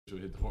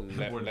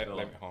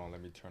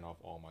Let me turn off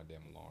all my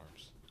damn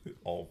alarms.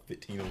 All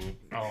 15 of them.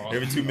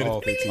 Every 2 minutes.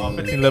 All 15. All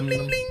 15 of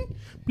them.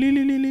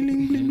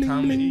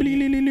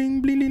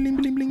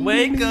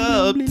 Wake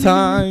up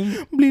time.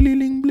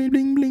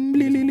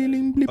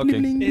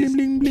 Okay. It's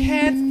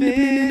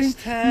catfish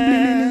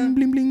time.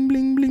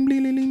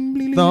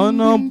 No,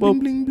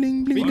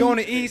 We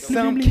gonna eat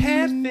some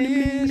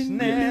catfish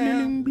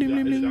now.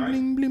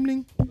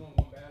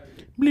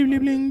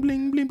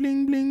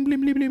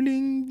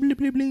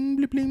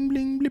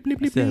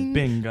 Said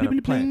Ben got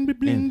a plant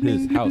in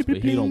his house, but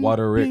he don't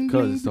water it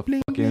cause the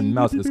fucking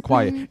mouse is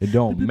quiet. It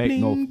don't make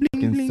no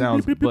fucking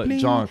sounds. But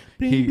John,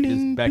 he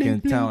is back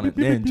in town, and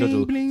then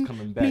Jojo is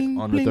coming back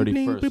on the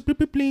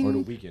 31st or the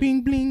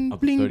weekend of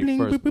the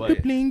 31st. But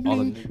all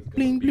the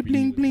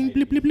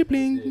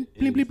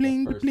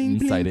niggas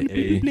inside it,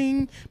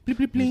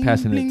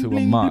 passing it to a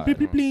mod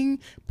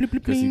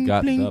because he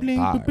got the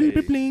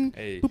vibe.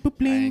 Hey, I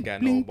ain't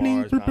got no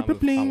bars, but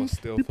I'm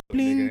still fuck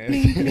nigga.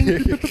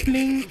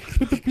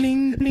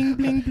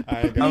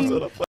 I ain't got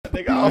no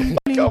Nigga, I'll fuck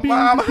your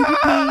mom.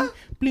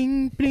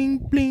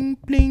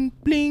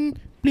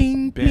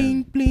 Ben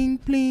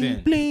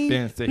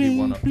said he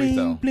wanna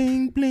freestyle.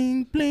 Ben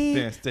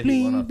said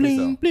he wanna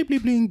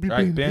freestyle.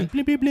 Right, Ben?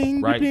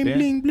 Right,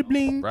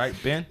 Ben? Right,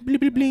 Ben?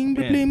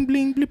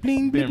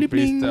 Ben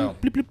freestyle.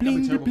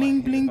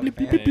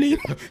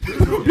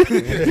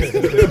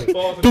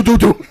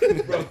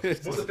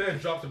 Once the fan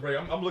drops the break,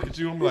 I'm looking at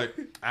you. I'm like,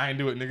 I ain't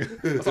do it,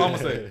 nigga. That's all I'm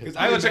gonna say. Cause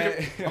I ain't gonna check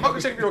it. I'm not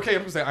gonna check if you're okay.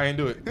 I'm gonna say I ain't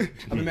do it.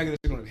 I've been making this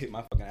shit gonna hit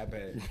my fucking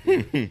iPad.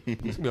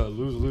 It's gonna be a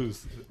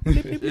lose.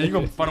 Yeah, you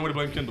gonna find a way to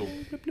blame Kendall.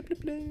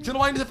 Kendall,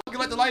 why didn't you fucking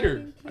light the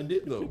lighter? I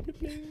did though.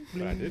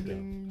 But I did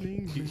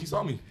though. He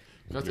saw me.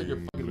 I take your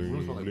fucking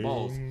room smell like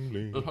balls.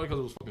 It was probably because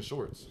it was fucking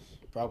shorts.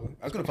 Probably.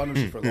 I was gonna find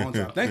them shit for a long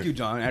time. Thank you,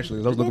 John.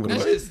 Actually, I was looking for That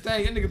them. shit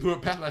stank. That nigga threw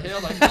it past my hair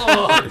like,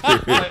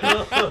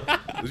 oh.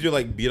 Was your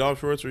like beat off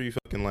shorts or you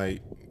fucking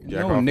like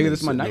jack No, off nigga, and this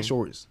is my sit night them?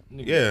 shorts.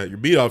 Yeah, your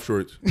beat off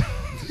shorts.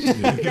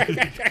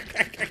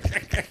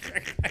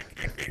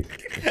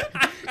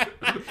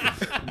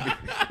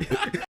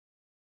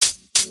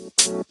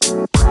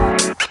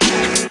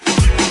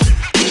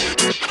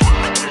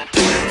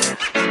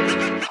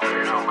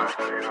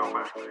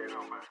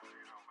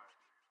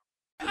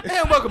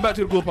 And welcome back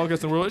to the Cool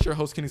Podcasting World. It's your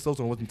host, Kenny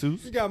Sosa on 1s and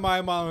 2s. You got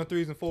my mile on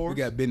 3s and 4s. We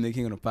got Ben the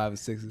King on the 5 and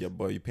 6s. Yeah,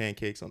 boy, you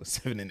pancakes on the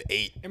 7 and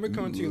 8. And we're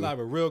coming to you live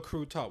with Real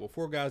Crew Talk, where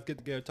 4 guys get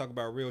together to talk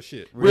about real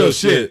shit. Real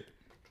shit.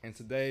 And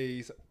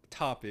today's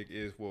topic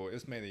is, well,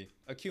 it's mainly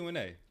a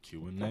Q&A.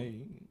 Q&A.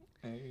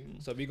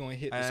 So we're going to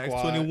hit the I squad.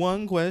 asked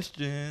 21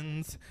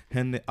 questions,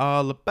 and they're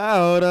all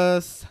about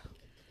us.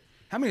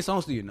 How many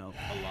songs do you know?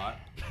 A lot.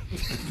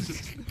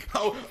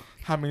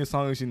 How many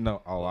songs you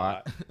know? A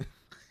lot.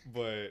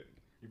 But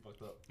You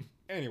fucked up.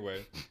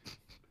 anyway,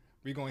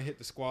 we're going to hit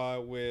the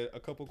squad with a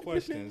couple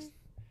questions.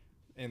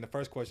 And the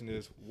first question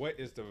is, what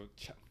is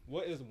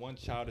one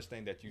childish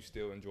thing that you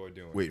still enjoy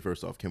doing? Wait,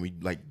 first off, can we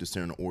like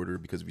discern order?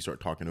 Because if we start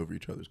talking over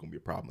each other, it's gonna be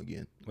a problem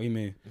again. What do you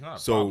mean? It's not a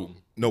So problem.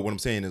 no, what I'm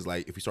saying is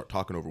like if we start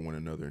talking over one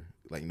another,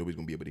 like nobody's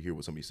gonna be able to hear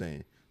what somebody's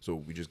saying. So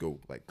we just go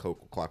like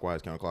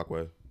clockwise,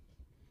 counterclockwise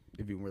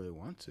If you really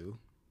want to.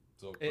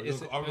 So are It's-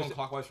 we going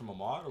clockwise from a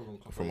mod or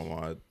clockwise from a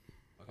mod,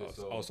 Okay,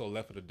 so Also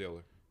left of the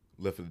dealer.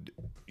 left of the,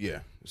 yeah.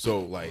 So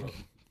like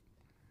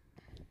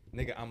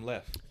Nigga, I'm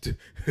left.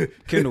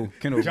 Kendall.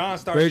 John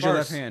starts Raise your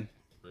first. left hand.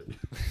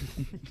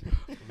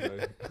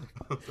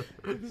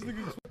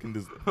 fucking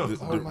this,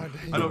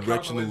 I know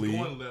directionally.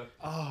 going left.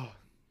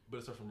 But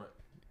it starts from right.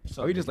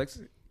 Oh, you just like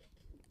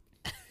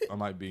I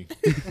might be.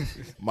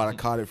 Might have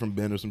caught it from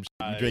Ben or some shit.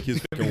 You drink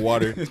his fucking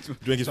water.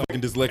 Drink his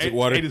fucking dyslexic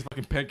water. Ate his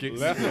fucking pancakes.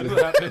 Left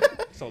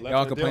so left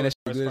Y'all of the complain dealer that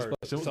shit good as starts fuck.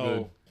 first. Shit was So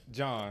good.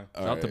 John,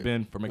 All Shout out to right.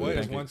 Ben for making what is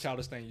pancakes. one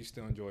childish thing you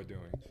still enjoy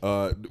doing?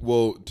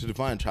 Well, to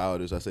define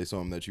childish, I say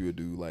something that you would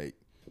do like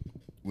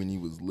when you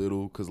was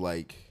little, cause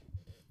like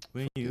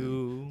When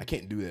you I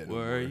can't do that. no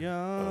were more.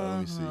 young. Let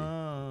me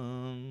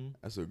see.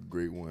 That's a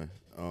great one.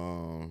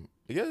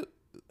 Yeah.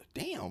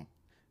 Damn.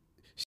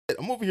 Shit,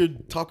 I'm over here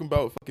talking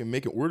about fucking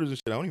making orders and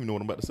shit. I don't even know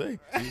what I'm about to say.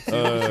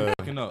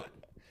 Fucking up.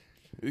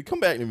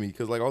 Come back to me,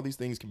 because like all these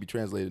things can be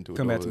translated into.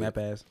 Come back to adulthood.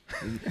 my pass.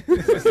 I'm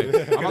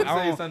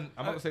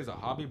not gonna say it's a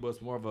hobby, but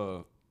it's more of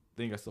a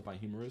thing I still find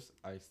humorous.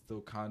 I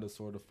still kind of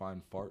sort of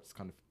find farts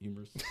kind of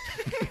humorous.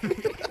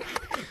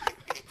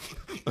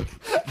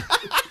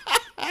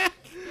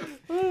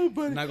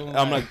 Not gonna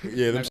I'm lie. not.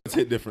 Yeah, them shits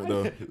hit different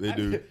though. They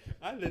do.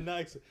 I did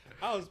not.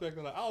 I was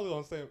expecting. I was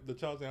gonna say the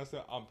childish thing. I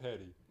said I'm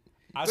petty.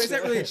 But is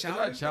that really It's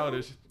not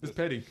childish. It's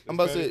petty. I'm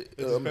about to say, It's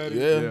just petty?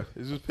 yeah,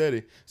 it's just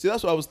petty. See,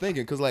 that's what I was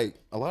thinking, because like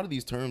a lot of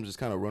these terms just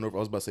kind of run over. I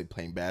was about to say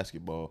playing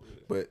basketball,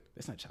 but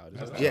It's not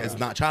childish. yeah, it's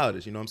not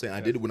childish. You know what I'm saying? I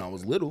did it when I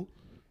was little.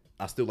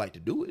 I still like to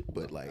do it,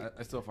 but like,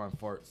 I still find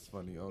farts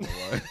funny. I don't know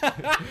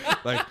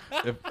why.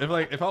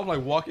 like if I'm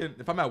like walking,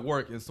 if I'm at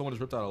work and someone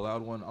just ripped out a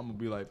loud one, I'm gonna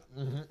be like,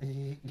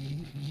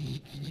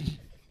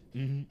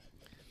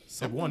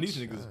 if one of these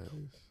niggas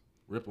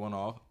rip one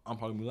off, I'm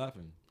probably gonna be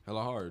laughing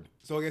hella hard.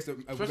 So I guess a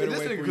Especially better this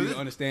way nigga, for 'cause you this- to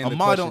understand the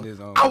Ahmad question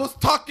don't- is I was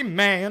talking,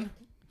 man.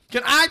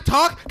 Can I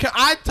talk? Can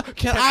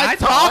I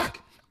talk?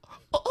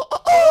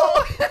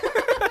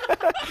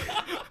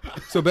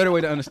 So better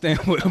way to understand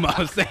what I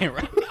was saying,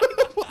 right?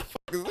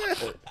 Is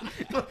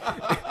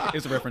that?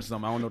 It's a reference to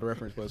something. I don't know the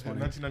reference, but it's funny.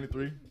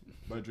 1993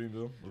 by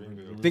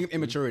Dreamville. Think of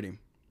immaturity.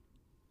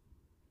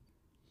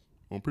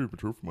 I'm pretty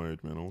mature for my age,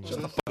 man. I don't know.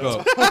 Shut the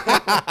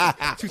fuck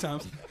up. 2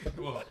 times.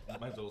 Well,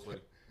 mine's always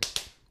sweaty.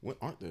 What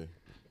aren't they?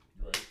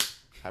 Right.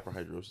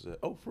 Hyperhidrosis.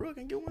 Oh, for real? I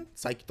can get one?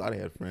 Psych, thought I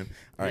had a friend.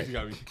 All right. You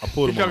got me. I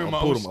pulled You him got me on. my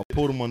I own pulled him. shit. I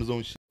pulled him on his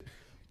own shit.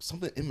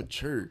 Something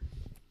immature.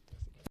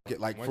 Fuck it,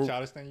 like One for,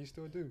 childish thing you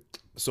still do.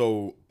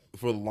 so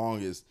for the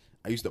longest,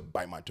 I used to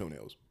bite my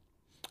toenails.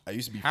 I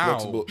used to be How?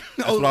 flexible.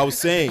 That's what I was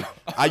saying.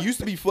 I used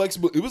to be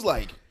flexible. It was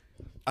like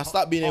I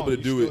stopped being able to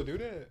you do still it. do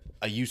that?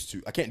 I used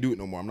to. I can't do it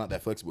no more. I'm not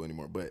that flexible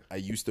anymore. But I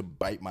used to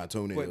bite my Wait, the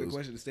toenails.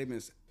 question, the statement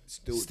is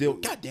still. Still,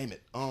 god damn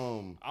it.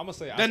 I'm gonna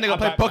say That I nigga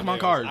play bite my Pokemon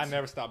nails. cards. I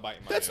never stop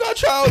biting my That's nails. not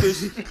childish.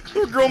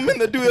 There are grown men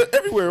that do that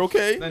everywhere.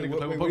 Okay. That nigga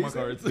play with what you Pokemon say?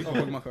 cards. Oh,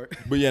 Pokemon card.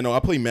 But yeah, no, I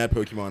play mad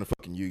Pokemon and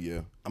fucking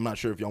Yu-Gi-Oh. I'm not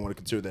sure if y'all want to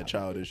consider that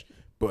childish,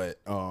 but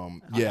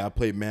yeah, I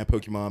played mad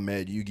Pokemon,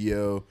 mad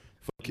Yu-Gi-Oh.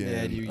 Fucking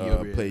Mad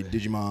Yu-Gi-Oh, yeah. played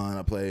Digimon.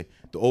 I play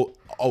the old.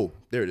 Oh,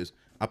 there it is.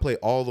 I play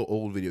all the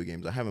old video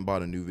games. I haven't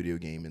bought a new video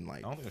game in like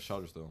I don't think it's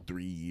childish though.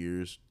 3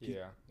 years.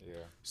 Yeah.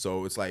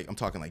 So it's like I'm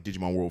talking like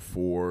Digimon World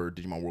 4,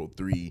 Digimon World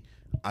 3.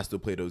 I still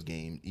play those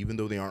games, even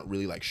though they aren't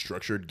really like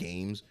structured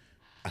games.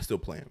 I still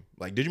play them.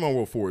 Like Digimon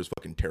World 4 is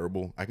fucking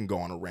terrible. I can go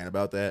on a rant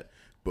about that,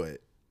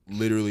 but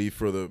literally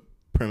for the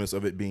premise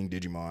of it being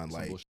Digimon,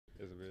 like bullshit.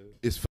 Is it really?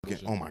 it's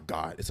fucking. Oh my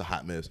god, it's a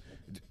hot mess.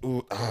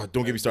 Ooh,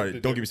 don't get me started. The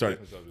Don't get me started.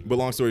 difference of it. But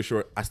long story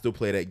short, I still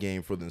play that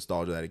game for the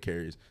nostalgia that it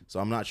carries. So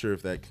I'm not sure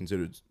if that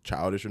considered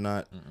childish or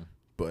not.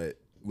 But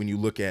when you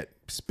look at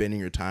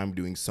spending your time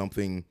doing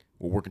something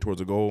or working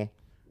towards a goal,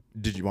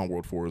 Digimon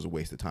World 4 is a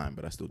waste of time,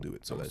 but I still do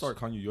it. So I'm that's start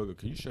calling you yoga.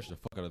 Can you stretch the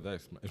fuck out of that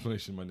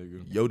explanation, my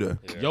nigga? Yoda.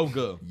 Yeah.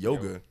 Yoga.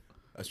 Yoga.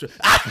 That's true.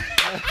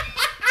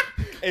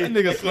 That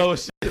nigga slow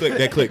as shit. Click.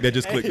 That click. That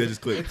just clicked. That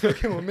just clicked.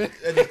 Come on, man.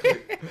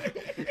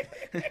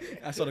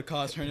 I saw the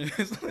cars turning.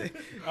 It's like,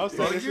 I was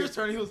Bro, saying, he was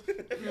turning. He was.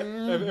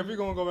 if we're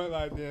gonna go back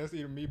like this,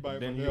 either me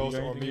biting my Then you nails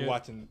got or anything me yet?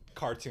 watching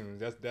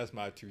cartoons. That's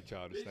my two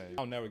childish things.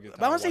 I'll never get.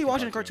 but I don't say you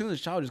watching cartoons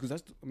is childish because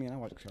that's. I mean, I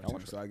watch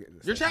cartoons, so I get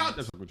this. You're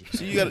childish.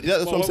 So you got.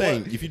 That's what I'm What-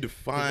 saying. what- If you Did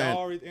define, y'all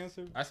already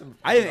answer?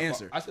 I didn't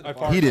answer. I said I the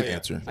farted. he didn't Yeah.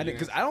 answer. I didn't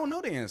because I don't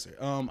know the answer.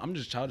 I'm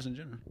just childish in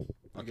general.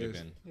 I Okay,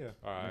 guess. Ben. Yeah.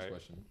 All Next right.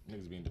 question.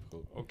 Niggas being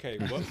difficult. Okay.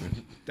 What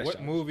That's what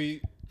childish.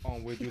 movie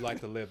would you like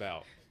to live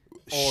out,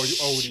 or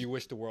do you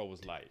wish the world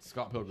was like?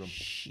 Scott Pilgrim.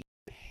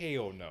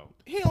 Hell no.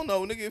 Hell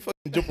no, nigga.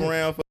 Fucking jump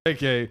around.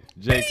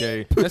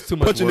 JK. That's too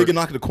much Punch a work. nigga,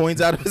 knocking the coins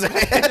out of his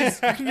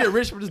ass. You can get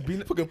rich from just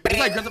beating. Fucking. It's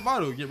like Grand Theft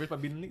Auto. You get rich by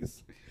beating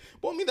niggas.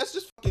 Well, I mean, that's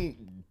just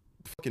fucking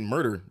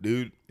murder,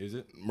 dude. Is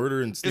it?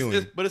 Murder and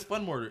stealing. But it's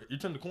fun murder. You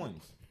turn the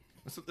coins.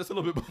 That's a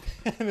little bit.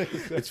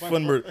 It's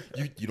fun murder.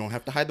 You don't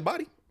have to hide the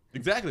body.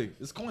 Exactly.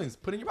 It's coins.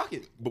 Put in your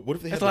pocket. But what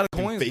if they That's had a lot the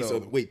of coins, face though.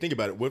 of wait, think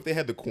about it. What if they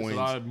had the coins?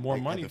 lot more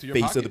like, money at to the your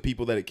face of the pocket.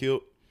 people that it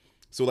killed.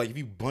 So like if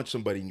you bunch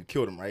somebody and you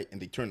killed them, right,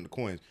 and they turn into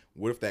coins,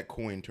 what if that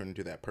coin turned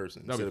into that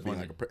person That'd be instead of being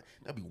funny. like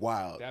that'd be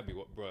wild. That'd be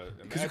what, bro.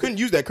 Because you couldn't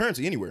use that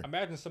currency anywhere.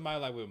 Imagine somebody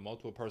like with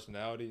multiple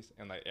personalities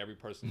and like every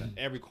person,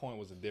 every coin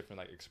was a different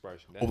like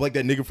expression. Oh, like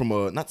that nigga from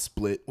not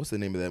Split. What's the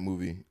name of that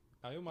movie?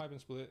 It might have been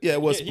Split. Yeah,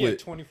 it was He Split. had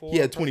 24. He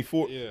had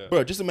 24. Yeah.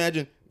 Bro, just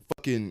imagine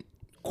fucking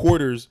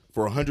quarters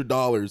for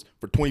 $100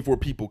 for 24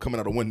 people coming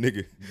out of one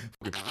nigga.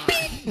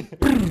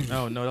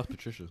 No, that's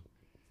Patricia.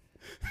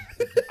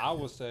 I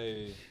would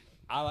say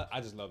I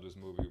just love this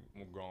movie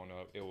when growing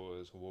up. It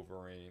was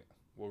Wolverine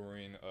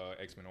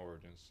X-Men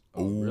Origins.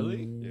 Oh,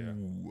 really? Yeah.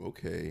 Ooh,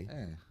 okay.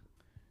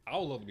 I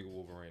would love to be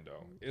Wolverine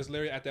though. It's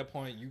literally at that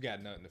point you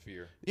got nothing to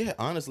fear. Yeah,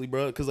 honestly,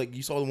 bro, because like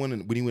you saw the one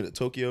when he went to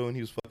Tokyo and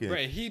he was fucking.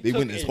 Right, he they took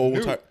went his a whole nuke.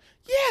 entire.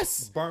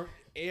 Yes. Burnt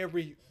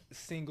every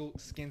single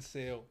skin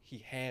cell he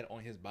had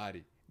on his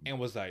body and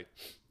was like,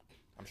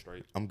 I'm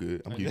straight. I'm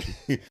good. I'm Gucci.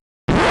 Yeah.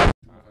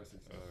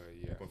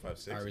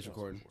 1.56. All right, it's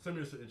recording. Send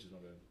me the inches, my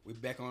bad. We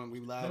back on. We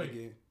live No,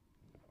 again.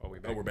 Oh, we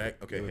back. Oh, we're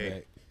back. Okay, We're hey.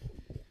 back.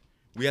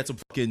 We had some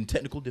fucking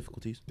technical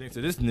difficulties. Thanks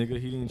to this nigga,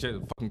 he didn't check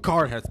the fucking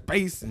card had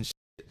space and shit.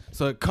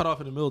 So it cut off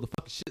in the middle of the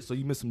fucking shit. So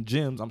you missed some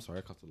gems. I'm sorry,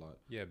 I cussed a lot.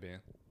 Yeah, Ben.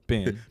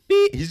 Ben.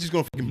 Beep. He's just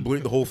gonna fucking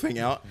blurt the whole thing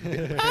out. He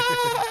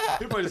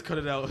probably just cut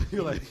it out.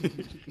 You're like,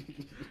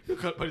 he'll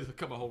probably just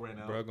cut my whole rant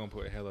out. Bro, gonna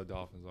put hella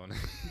dolphins on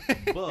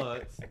it.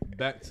 But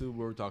back to what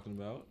we're talking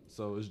about.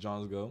 So it's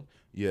John's go.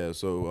 Yeah.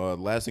 So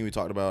last thing we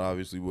talked about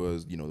obviously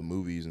was the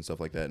movies and stuff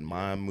like that. And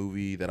my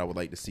movie that I would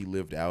like to see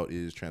lived out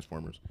is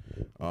Transformers.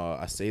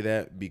 I say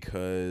that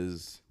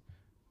because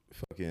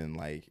fucking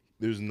like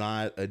there's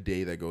not a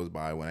day that goes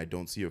by when I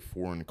don't see a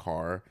foreign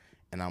car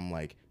and I'm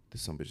like,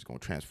 this son bitch is gonna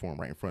transform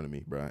right in front of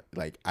me, bro.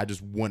 Like I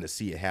just want to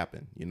see it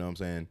happen. You know what I'm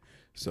saying?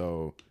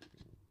 So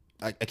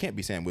I can't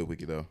be Sam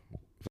Witwicky though.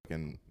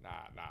 Fucking Nah,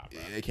 bro.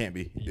 it can't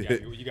be. You gotta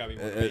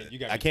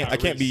be I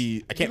can't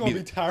be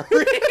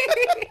Tyrese.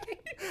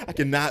 I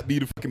cannot be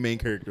the fucking main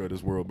character of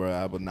this world, bro.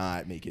 I will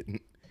not make it.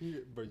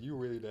 But you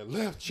really that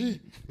left cheek.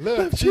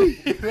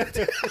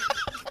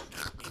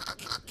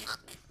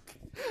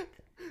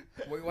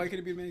 Why could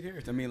it be the main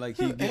character? I mean, like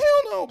he Hell gets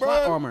no, bro.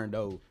 plot armor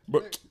though.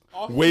 Bro,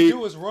 All he Wait.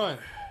 do is run.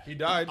 He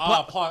died.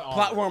 Plot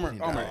armor.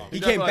 died. He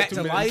He came died for like back 2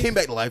 to minutes. life. he came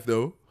back to life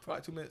though. For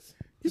like 2 minutes.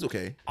 He's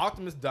okay.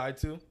 Optimus died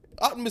too.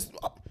 Optimus,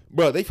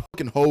 bro, they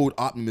fucking hold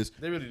Optimus.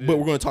 They really did. But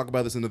we're gonna talk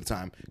about this another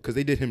time because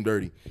they did him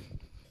dirty.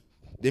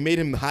 They made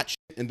him hot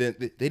shit, and then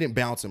they didn't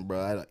bounce him,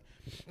 bro.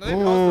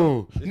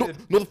 No, no,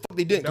 the fuck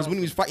they didn't. Because when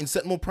he was fighting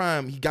Sentinel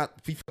Prime, he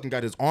fucking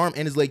got his arm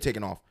and his leg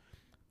taken off,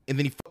 and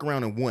then he fuck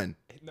around and won.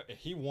 No,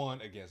 he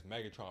won against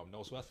Megatron.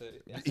 No, so I said,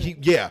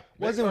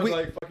 wasn't we?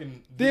 Like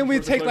fucking Then we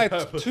take like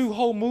Peppers. 2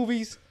 whole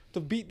movies to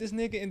beat this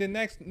nigga, and then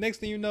next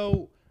thing you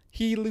know,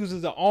 he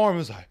loses the arm.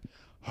 It's like,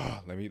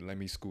 let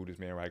me school this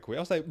man right quick. I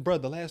was like, bro,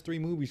 the last 3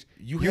 movies,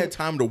 You had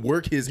time to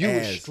work his you were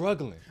ass.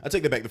 struggling. I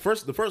take that back. The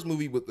first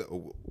movie with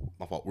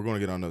my fault. We're gonna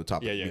get on another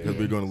topic because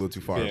we're going a little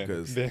too far Ben,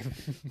 because Ben,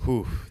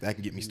 whew, that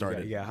can get me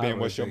started. Ben,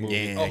 what's your movie?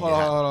 Yeah, Oh, yeah.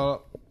 hold on.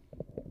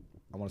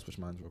 I want to switch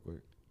minds real quick.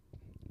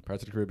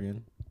 Pirates of the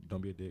Caribbean.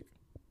 Don't be a dick.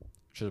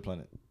 Treasure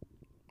Planet.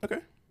 Okay.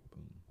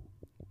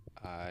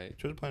 Alright.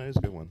 Treasure Planet is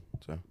a good one.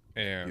 So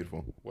And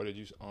beautiful. what did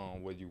you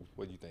what you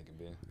thinking,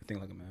 Ben?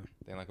 Think like a man.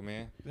 Think like a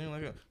man? Think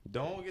like a,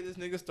 don't get this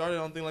nigga started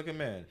on Think Like a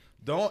Man.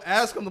 Don't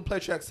ask him to play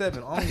track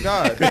 7. Oh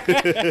God.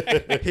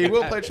 He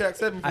will play track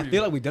 7 for I you.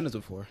 feel like we've done this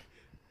before.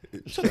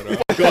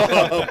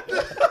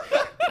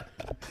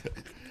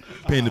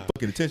 Paying the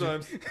fucking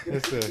attention.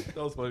 Sometimes. That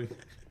was funny.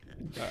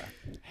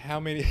 How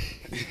many?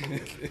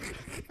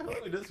 How long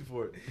we done this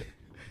before?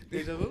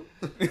 Deja vu?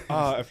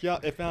 If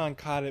y'all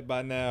caught it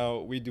by now,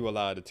 we do a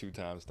lot of the 2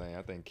 times thing.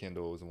 I think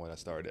Kendall was the one that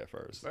started that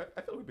first. Right?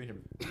 I feel like we've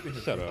been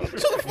here. Shut up.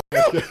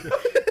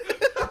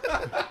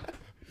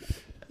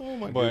 Oh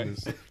my But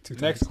goodness.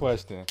 next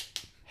question: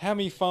 how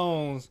many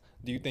phones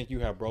do you think you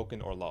have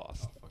broken or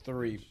lost?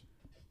 3.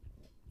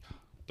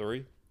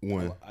 3.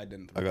 One. I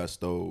didn't. I got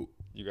stole.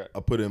 You got. I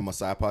put it in my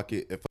side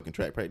pocket at fucking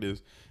track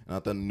practice, and I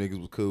thought the niggas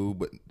was cool,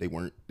 but they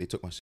weren't. They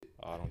took my shit.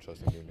 Oh, I don't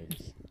trust them new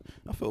niggas.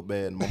 I felt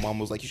bad. And my mom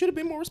was like, "You should have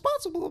been more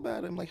responsible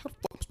about it." I'm like, "How the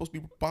fuck am I supposed to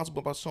be responsible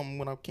about something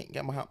when I can't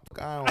get my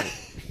eye on it?"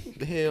 What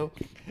the hell?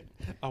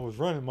 I was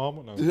running,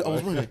 mama. No, I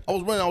was running.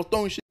 I was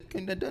throwing shit.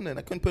 Couldn't have done that.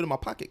 I couldn't put it in my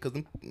pocket because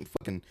them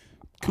fucking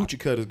coochie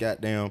cutters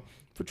got down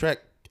for track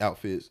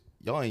outfits.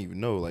 Y'all ain't even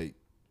know. Like,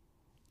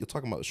 you're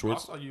talking about I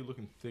shorts. saw you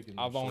looking thick and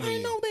I've I only.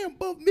 ain't know they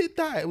above mid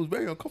thigh. It was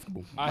very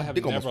uncomfortable. I My have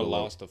dick almost never fell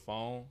out. lost a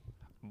phone,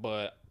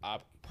 but I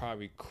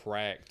probably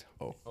cracked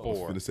Oh, I 4. was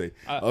gonna say.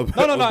 I- I was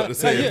no, about to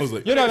say. yeah, I was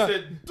like, you know,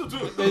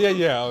 said,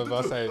 yeah. I was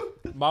about to say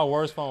my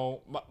worst phone,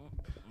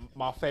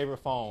 my favorite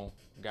phone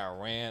got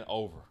ran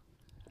over.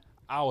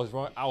 I was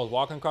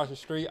walking across the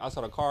street. I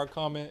saw the car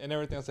coming and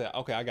everything. I said,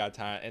 "Okay, I got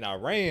time," and I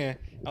ran.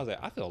 I was like,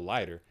 "I feel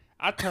lighter."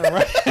 I turned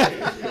around.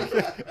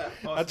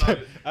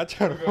 I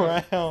turned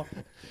around.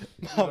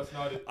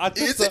 I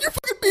just it's in your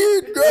fucking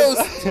beard.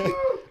 Gross.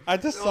 I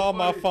just saw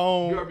my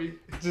phone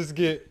just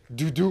get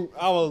doo.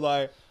 I was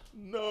like,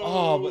 No.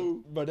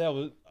 oh, but that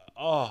was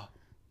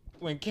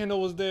when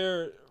Kendall was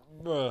there,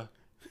 bruh.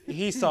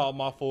 He saw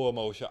my full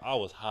emotion. I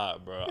was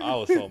hot, bro. I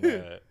was so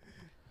mad.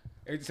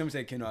 Every time you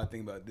say Kendall, I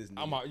think about this.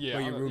 Nigga. I'm Or your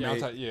I'm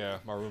roommate.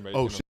 my roommate. Oh,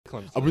 you know, shit.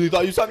 Clemson. I really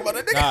thought you was talking about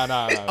that nigga.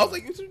 Nah. I was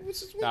like,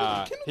 what's this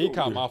Nah, he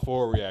caught my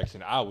full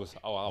reaction. I was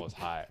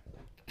hot.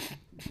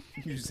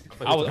 You just-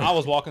 I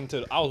was walking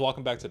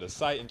back to the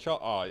site and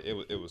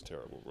it was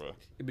terrible, bro.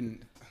 It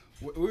been.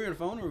 Were we on the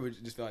phone or we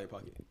just fell out your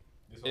pocket?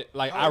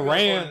 Like I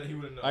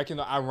ran, like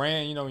I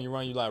ran. You know when you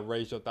run, you like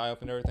raise your thigh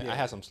up and everything. I Yeah.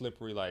 had some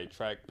slippery like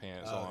track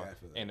pants Oh, on, okay, I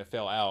feel that. and it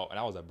fell out. And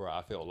I was like, bro,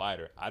 I feel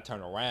lighter. I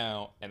turn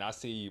around and I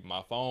see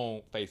my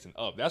phone facing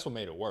up. That's what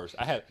made it worse.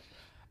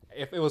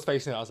 If it was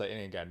facing, I was like, it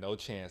ain't got no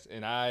chance.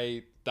 And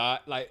I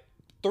thought like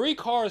 3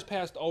 cars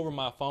passed over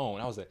my phone.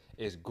 I was like,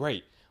 it's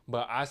great,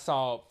 but I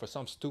saw for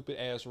some stupid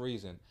ass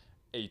reason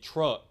a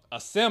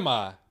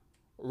semi,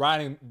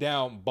 riding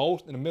down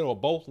both in the middle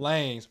of both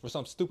lanes for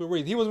some stupid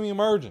reason. He wasn't even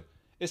merging.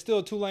 It's still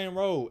a 2-lane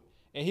road,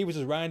 and he was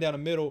just riding down the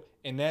middle.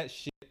 And that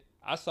shit,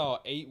 I saw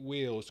 8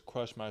 wheels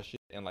crush my shit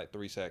in like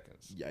 3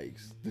 seconds.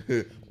 Yikes.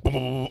 I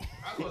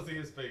want to see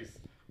his face.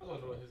 I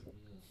want to know his.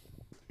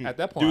 At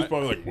that Dude was point,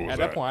 probably like, what was at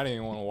that? that point, I didn't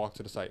even want to walk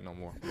to the site no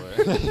more.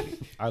 But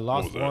I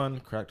lost was that? 1,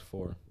 cracked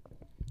 4.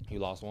 he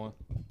lost 1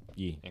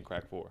 Yeah. and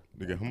cracked 4.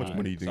 Nigga, how much Alright,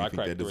 money do so you I think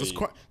that cracked is?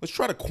 3. Let's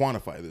try to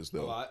quantify this A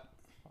though. lot.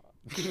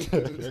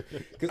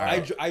 Because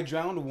I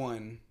drowned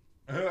one.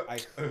 I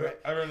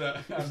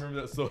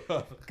remember that so.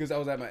 Because I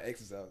was at my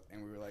ex's house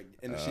and we were like,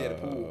 and she had a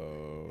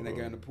pool, and I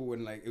got in the pool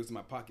and like it was in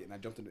my pocket and I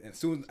jumped in. And as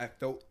soon as I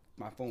felt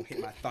my phone hit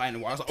my thigh in the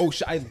water, I was like, oh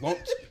shit!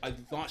 I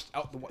launched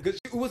out the water because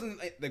it wasn't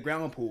like the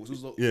ground pool. It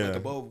was like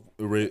above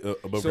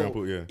Above ground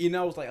pool, yeah. You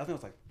know, I was like, I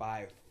think it was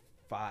like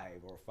 5'5"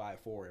 or 5'4"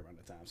 around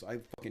the time. So I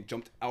fucking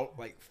jumped out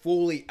like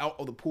fully out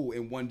of the pool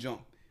in one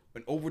jump,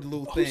 went over the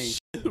little thing.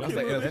 I was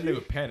like, That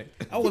nigga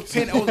panicked. I was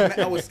panicked.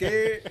 I was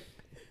scared.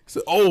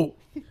 So, oh,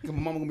 Cause my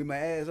mama gonna be my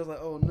ass. I was like,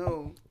 oh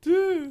no.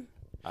 dude.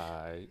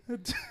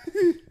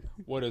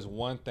 What is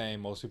one thing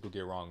most people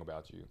get wrong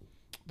about you?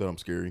 That I'm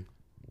scary.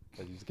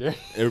 Are you scared?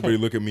 Everybody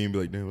look at me and be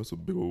like, damn, that's a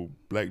big old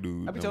black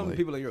dude. I be And telling I'm like,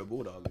 people like you're a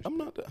bulldog. I'm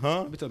not that,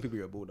 huh? I be telling people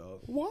you're a bulldog.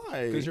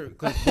 Why? Because you're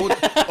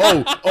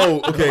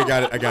Okay,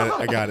 got it. I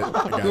got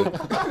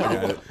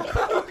it.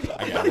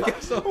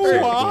 so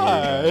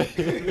Why?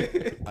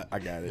 I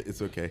got it.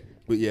 It's okay.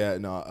 But yeah,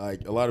 no,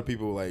 like a lot of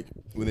people, like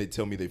when they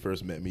tell me they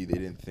first met me, they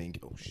didn't think,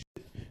 oh shit,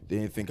 they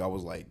didn't think I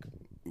was like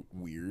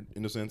weird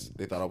in a sense.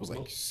 They thought I was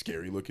like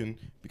scary looking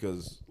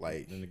because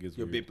like Then it gets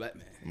you're a weird. big black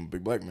man. I'm a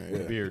big black man. Yeah.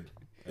 Beard.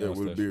 Yeah, with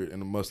a Mustache. beard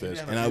and a mustache,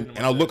 Yeah, and I beard and a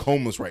and I look mustache.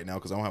 homeless right now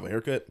because I don't have a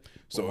haircut,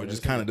 so Oh, it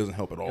just that's kind of doesn't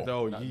help at all. Get the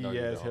old No, yee you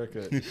ass don't.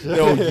 haircut.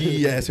 Yo,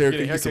 yee ass Get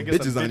haircut, a get some get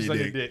bitches on your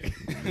dick. dick.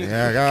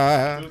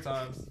 Yeah, 2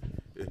 times.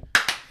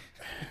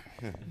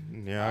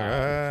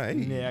 yeah.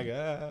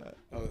 Nigga.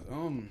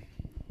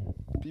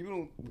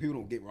 People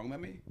don't get wrong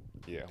about me.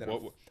 Yeah. That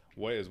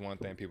What is one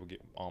thing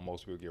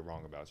most people get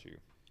wrong about you?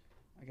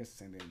 I guess the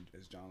same thing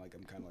as John. Like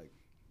I'm kind of like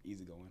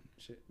easygoing.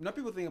 Shit. Not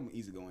people think I'm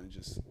easygoing. It's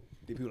just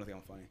people don't think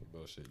I'm funny.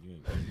 Bullshit. You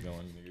ain't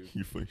going, nigga.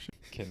 You funny shit.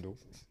 Kindle.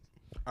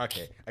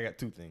 Okay, I got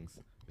 2 things.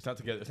 It's not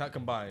together. It's not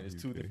combined.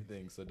 It's 2 different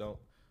things. So don't.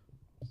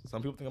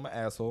 Some people think I'm an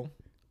asshole.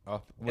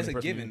 It's a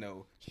given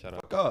though. Shut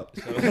up. Fuck up.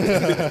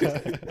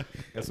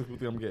 That's what people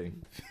think I'm gay.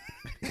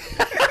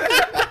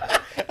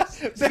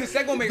 See, the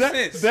second one makes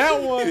sense.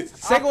 That one.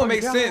 Second one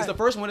makes sense. The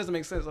first one doesn't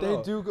make sense at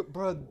all.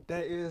 bro.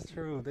 That is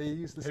true. They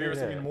used to Have you ever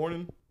seen me in the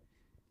morning?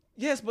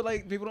 Yes, but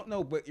like people don't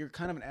know. But you're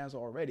kind of an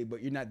asshole already.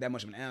 But you're not that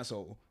much of an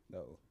asshole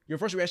though. Your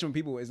first reaction when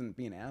people isn't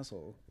being an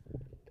asshole,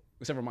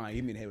 except for mine.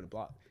 He being hit with a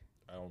block.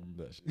 I don't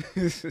remember that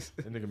shit.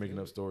 That nigga making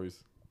up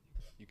stories.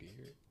 You can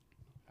hear it.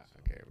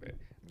 Okay, but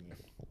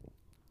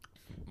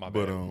my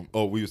But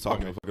bad. we was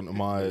talking to fucking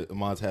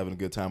Ahmad's having a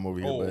good time over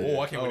here. but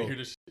I can't wait to hear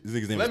this shit. this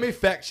nigga's name Let is me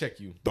fact check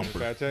you. Thumper.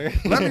 Fact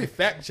check? Let me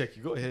fact check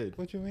you. Go ahead.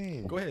 What you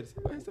mean? Go ahead.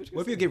 Go ahead.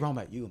 What if you get wrong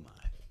about you, man?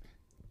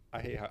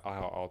 I hate how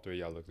all three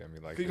of y'all looked at me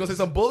like. You gonna say this.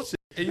 some bullshit?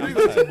 And you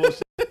gonna say some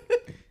bullshit?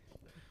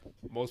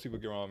 Most people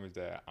get wrong with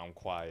that I'm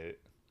quiet.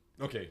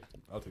 Okay,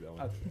 I'll take that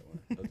one.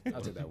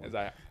 I'll take that one. It's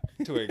like,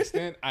 to an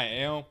extent, I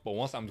am, but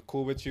once I'm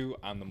cool with you,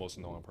 I'm the most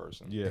annoying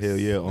person. Yes. Hell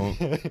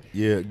yeah,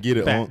 yeah, get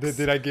it, Fact.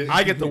 Did I get?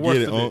 I get the Get worst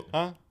it, of it.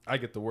 Huh? I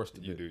get the worst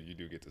of You it. do. You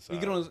do get the side. You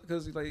get on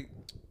because like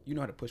you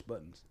know how to push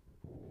buttons.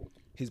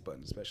 His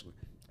buttons especially.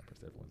 I press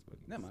everyone's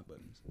button. Not my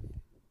buttons.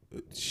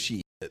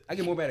 Shit. I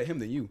get more mad at him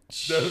than you.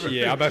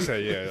 Yeah, I about to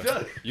say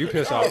yeah. You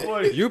piss Oh, off.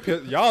 boy. You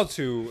piss. Y'all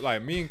two,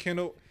 like me and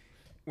Kendall.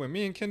 When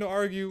me and Kendall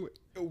argue,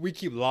 we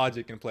keep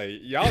logic in play.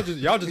 Y'all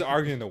just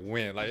arguing to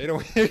win. Like it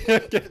don't.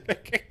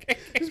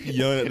 Just be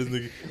yelling at this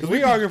nigga. 'Cause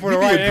We arguing for the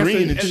be right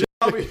agreeing answer.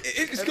 and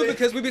shit. It's good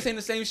because we be saying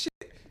the same shit.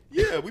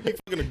 Yeah, we be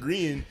fucking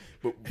agreeing,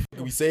 but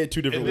we say it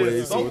 2 different And then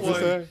ways. So it's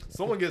just,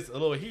 someone gets a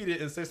little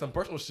heated and say some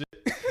personal shit.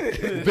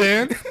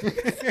 Ben.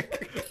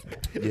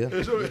 yeah.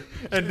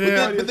 And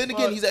But then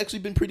again, he's actually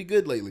been pretty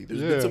good lately. There's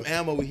Yeah. been some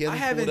ammo he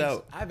hasn't pulled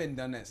out. I haven't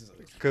done that since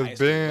like 'Cause high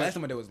school. Ben- Last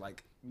time I did was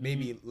like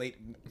maybe late,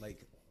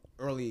 like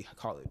early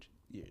college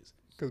years.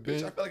 Because Bitch,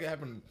 I Ben, feel like it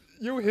happened.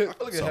 you hit. I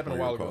feel like it happened a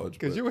while ago. College,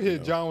 Because but, you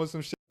hit John with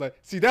some shit like,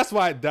 see, that's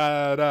why and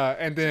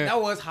then That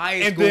was high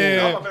and school. then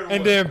That's my favorite and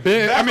one. then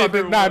Ben. That's I my mean,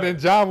 favorite nah. one. Then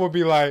John would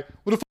be like,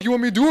 "What the fuck you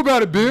want me to do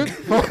about it, Ben?"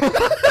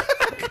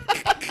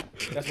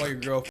 That's why your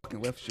girl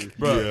fucking left you.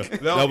 Yeah,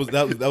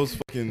 that was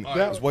fucking.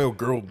 That's why your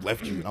girl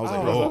left you, and I was like,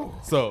 oh,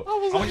 So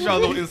I'm gonna give y'all a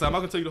little insight. I'm not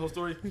gonna tell you the whole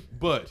story,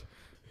 but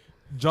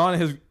John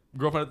and his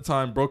girlfriend at the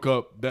time broke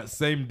up that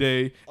same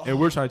day, and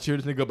we're trying to cheer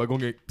this nigga up by going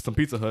to get some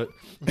Pizza Hut.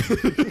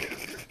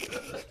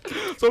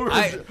 So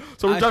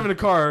we're driving the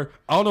car.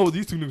 I don't know what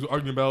these 2 niggas were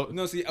arguing about.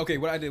 No, see, okay,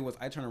 what I did was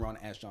I turned around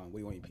and asked John, "What do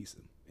you want your pizza?"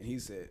 And he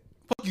said,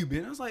 "Fuck you,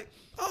 Ben." I was like,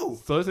 "Oh."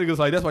 So this nigga's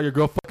like, that's why your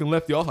girl fucking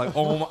left you. I was like,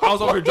 oh, I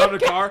was over here driving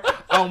the car.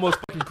 I almost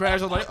fucking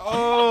crashed. I was like,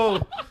 oh,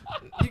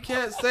 you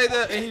can't say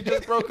that. And he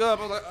just broke up.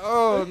 I was like,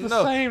 oh,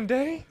 no. Same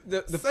day.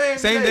 The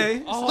Same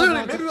day. Oh,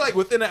 Literally, my maybe like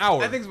within an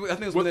hour. I think it was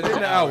within within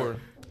an hour.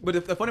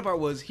 But the funny part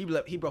was he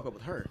broke up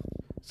with her.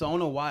 So I don't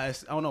know why. I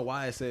don't know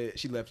why I said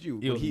she left you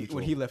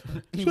when he left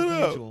her. shut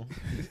up.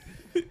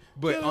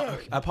 But I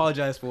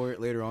apologize for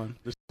it later on.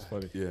 This is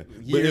funny. Yeah,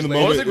 but Years in the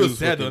later- Oh, moment, this it nigga was was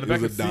sad though. In fucking, the it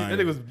back was of the a seat. That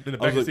nigga was dime. in the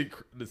I was back of the like-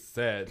 seat. It's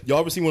sad. Y'all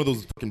ever seen one of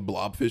those fucking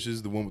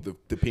blobfishes, the one with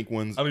the pink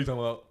ones? I know what you're talking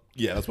about.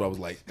 Yeah, that's what I was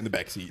like in the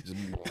back seat. Just,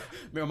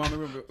 Remember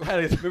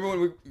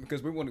when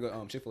because we wanted to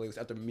go Chick-fil-A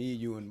after me,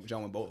 you, and John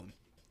went bowling.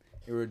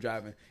 And we were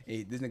driving.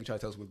 And this nigga tried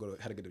to tell us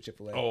how to get to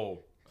Chick-fil-A. Oh.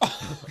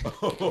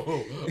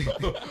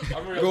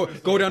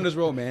 Go down this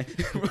road, man.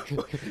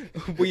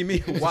 What do you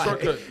mean? Why?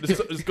 Shortcut.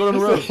 Just go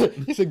down the road.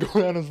 He said,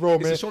 "Go down this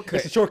road, man. a shortcut."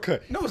 It's a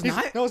shortcut." No, it's He said-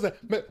 not. No, it's not.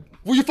 Man,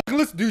 will you fucking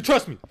listen? Do you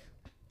trust me?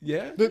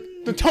 Yeah. Then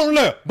turn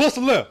left, bust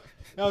a left.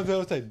 I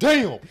was like,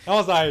 "Damn!" I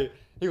was like,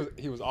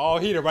 he was all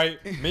heated, right?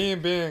 Me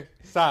and Ben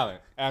silent.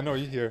 And I know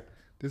you hear.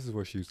 This is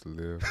where she used to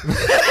live.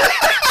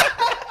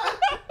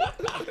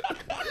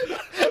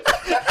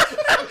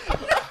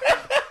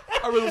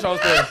 I really wish I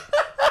was there.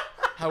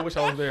 I wish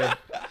I was there.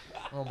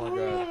 Oh my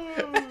god.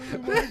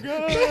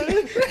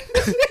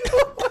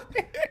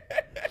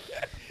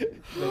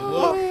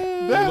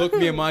 The look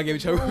me and mine gave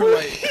each other we were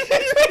like.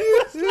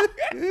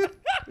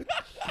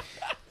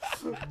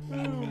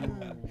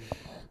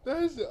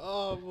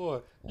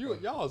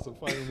 was a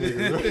funny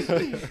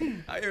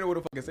nigga. I didn't know what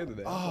the fuck I said to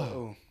that.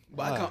 Oh.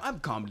 But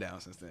I've calmed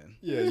down since then.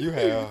 Yeah, you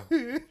have.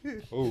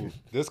 Ooh,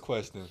 this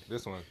one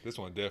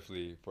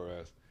definitely for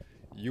us.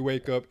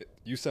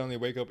 You suddenly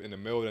wake up in the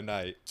middle of the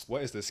night.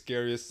 What is the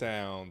scariest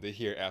sound to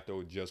hear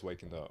after just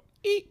waking up?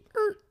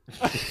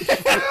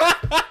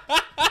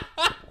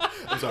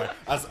 I'm sorry.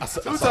 I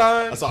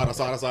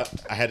saw it.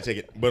 I had to take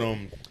it. But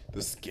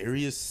the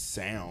scariest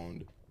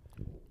sound,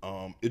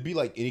 it'd be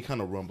like any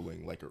kind of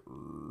rumbling, like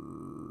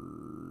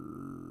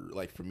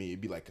for me,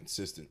 it'd be like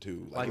consistent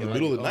too, like in the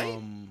middle of the night,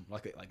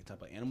 like a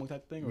type of animal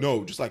type thing. Or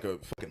no, just like a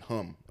fucking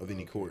hum of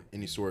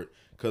any sort.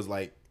 Cause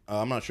like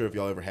I'm not sure if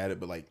y'all ever had it,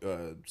 but like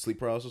sleep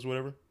paralysis or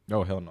whatever.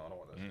 Oh hell no, I don't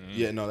want that.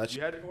 Yeah, no, that's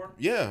You had it before?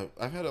 yeah.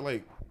 I've had it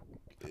like.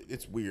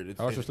 It's weird.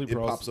 How's your sleep it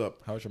paralysis? pops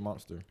up. How's your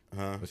monster?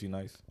 Huh? Was he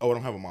nice? Oh, I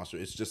don't have a monster.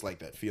 It's just like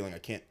that feeling. I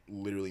can't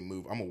literally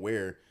move. I'm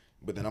aware,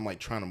 but then I'm like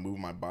trying to move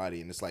my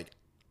body, and it's like,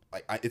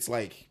 it's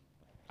like,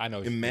 I know.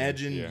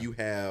 imagine Yeah. you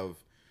have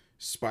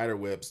spider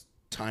webs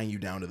tying you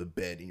down to the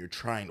bed, and you're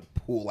trying to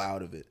pull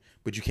out of it,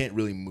 but you can't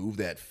really move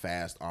that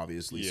fast,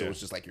 obviously. So Yeah. it's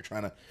just like you're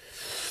trying to,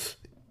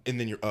 and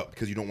then you're up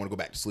because you don't want to go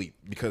back to sleep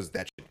because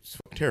that shit's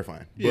fucking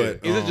terrifying. Yeah.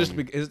 But is it just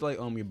is it like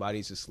your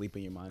body's just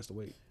sleeping, your mind's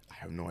awake? I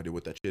have no idea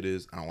what that shit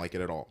is. I don't like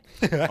it at all.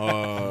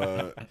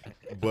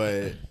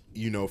 But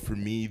you know, for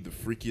me, the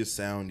freakiest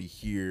sound to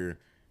hear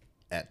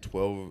at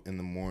 12 in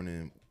the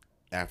morning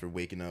after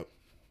waking up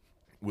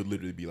would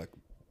literally be like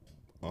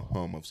a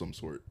hum of some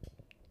sort.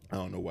 I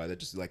don't know why. That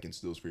just like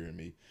instills fear in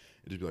me.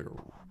 It'd just be like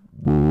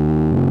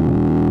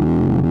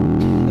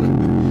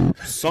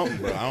something,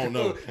 bro. I don't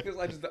know. Because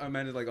I just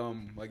imagine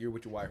like you're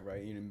with your wife,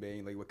 right? You're in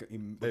bed, like what?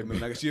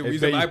 Like she hey,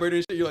 use a babe. vibrator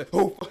and shit. You're like,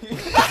 oh.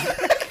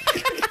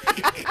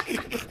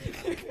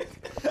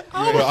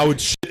 Bro, I would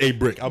shit a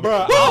brick. Bro,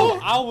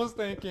 I was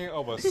thinking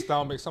of a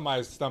stomach,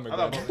 somebody's stomach.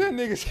 Bro. thought- That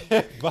nigga's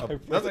head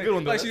vibrates. That's a good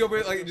one though. Like she over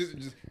there, like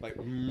just like,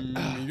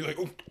 and you're like,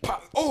 oh,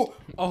 pop,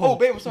 oh,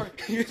 babe, I'm sorry.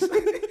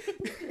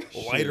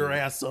 Light her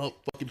ass up.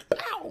 Fucking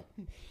pow.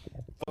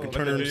 Fucking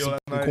turn her into video some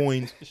last night.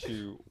 coins.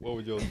 Shoot, what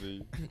would yours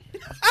be?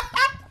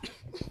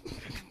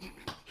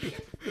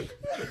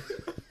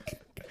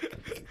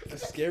 A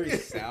scary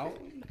sound.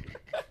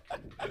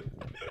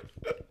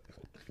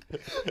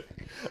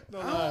 No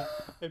lie.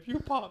 If you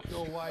pop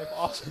your wife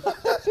off,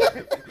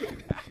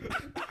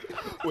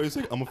 Wait a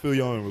second. I'm gonna fill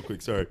y'all in real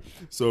quick. Sorry.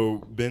 So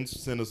Ben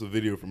sent us a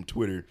video from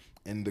Twitter,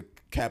 and the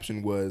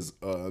caption was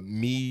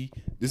me.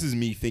 This is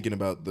me thinking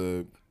about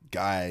the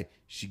guy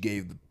she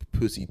gave the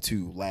pussy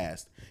to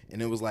last,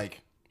 and it was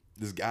like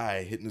this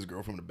guy hitting this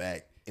girl from the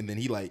back, and then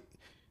he like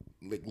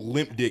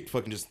limp dick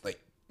fucking just like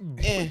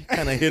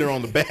kind of hit her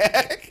on the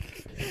back.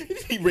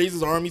 He raised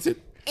his arm. He said,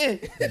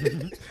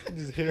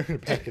 just hit her in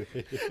the back of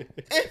the head.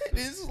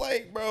 This is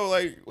like, bro,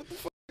 like what the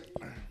fuck?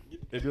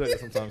 They do like that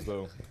sometimes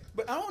though.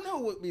 But I don't know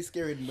what would be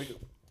scary to make it.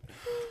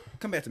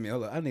 Come back to me.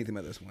 Hold on. I need to think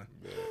about this one.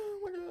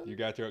 You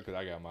got yours because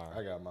I got mine.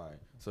 I got mine.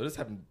 So this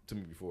happened to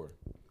me before.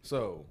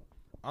 So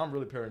I'm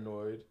really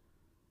paranoid,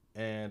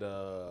 and it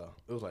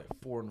was like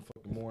 4 in the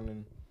fucking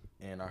morning,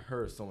 and I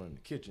heard someone in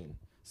the kitchen.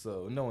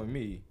 So knowing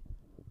me,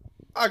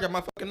 I got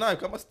my fucking knife.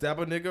 I'm gonna stab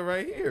a nigga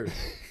right here.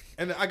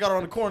 And then I got her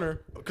on the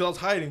corner because I was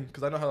hiding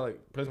because I know how to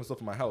like place myself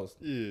in my house.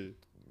 Yeah.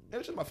 And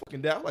it's just my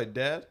fucking dad. I'm like,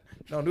 Dad,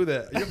 don't do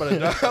that. You're about to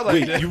die. I was like,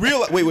 Wait, Dad, you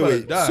realize? Wait. you about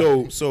to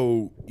die.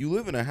 So you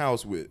live in a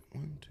house with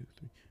 1, 2,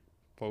 3.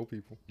 4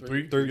 people.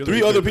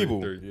 Three other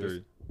people.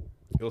 Three.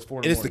 It was 4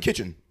 in And the it's the morning.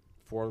 kitchen.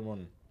 4 in the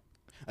morning.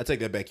 I take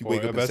that back. You Well,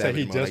 wake up I in said savage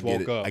he mode. just I get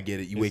woke it. up. I get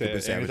it. You He wake up said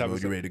in savage anytime mode.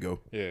 it's You're a- ready to go.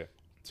 Yeah.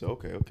 So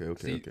okay.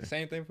 See,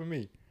 same thing for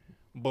me.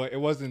 But it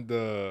wasn't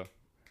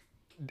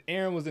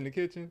Aaron was in the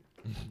kitchen.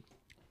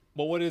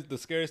 But what is the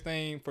scariest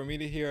thing for me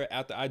to hear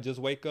after I just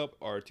wake up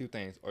are 2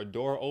 things: a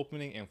door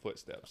opening and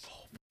footsteps.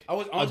 I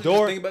was A honestly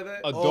door, just thinking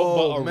about that. a door,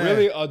 Oh, but man.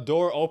 really a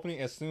door opening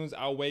as soon as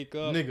I wake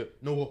up. Nigga,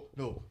 no.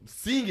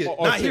 Seeing it,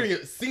 Or not see- hearing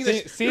it. Seeing see-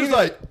 it. He seeing was it-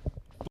 like,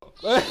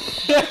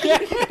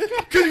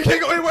 because you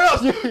can't go anywhere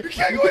else. You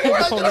can't go anywhere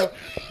else.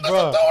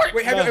 Bro,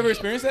 Wait, have you ever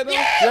experienced that though?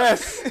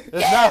 yes, it's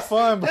not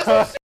fun,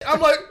 bro. I'm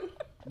like,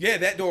 Yeah,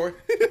 that door.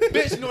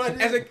 bitch, you know what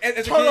I did? As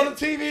a Turn on the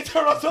kid- TV,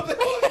 turn on something.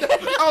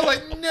 I was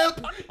like,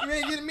 nope, you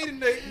ain't getting me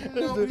today.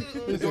 No.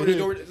 the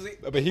door.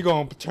 But he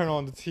gonna turn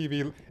on the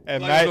TV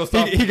at Like, night. gonna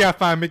stop- He gotta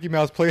find Mickey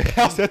Mouse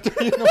Playhouse at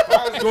 3 in the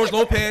morning. George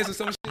Lopez or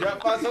some shit. You gotta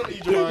find something to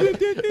eat your mind.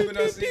 But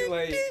no, see,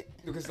 like,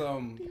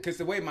 because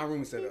the way my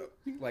room is set up,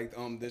 like,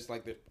 there's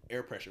like the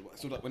air pressure.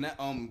 So like, when that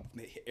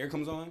the air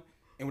comes on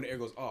and when the air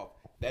goes off,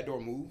 that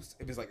door moves.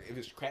 If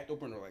it's cracked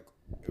open or like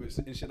it was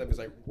and shit like it's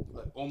like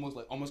almost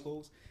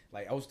closed.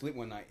 Like I was asleep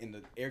one night and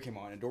the air came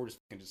on and the door just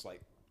fucking just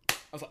like I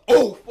was like,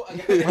 oh fuck.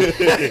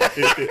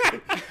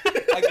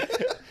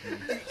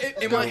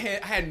 Like, in my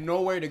head, I had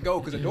nowhere to go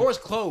because the door is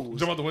closed.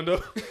 Jump out the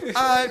window.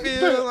 I But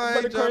feel the like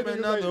crazy jumping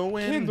thing out is, the like,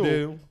 window.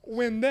 Kendall,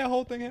 when that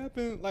whole thing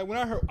happened, like when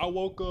I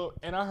woke up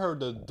and I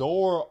heard the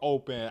door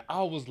open,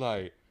 I was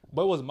like,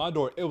 but it wasn't my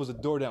door, it was a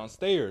door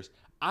downstairs.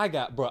 I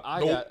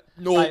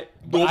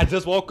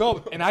just woke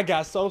up and I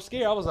got so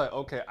scared. I was like,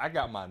 okay, I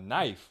got my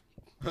knife.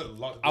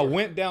 I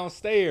went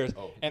downstairs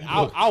and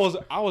I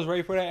was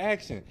ready for that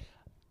action.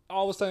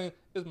 All of a sudden,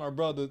 it's my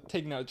brother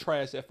taking out the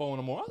trash at 4 in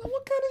the morning. I was like,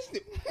 what kind of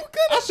shit?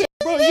 I said,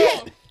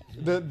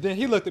 bro, then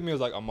he looked at me and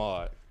was like,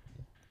 Ahmad,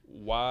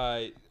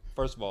 why?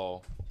 First of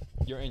all,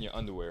 you're in your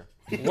underwear.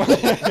 You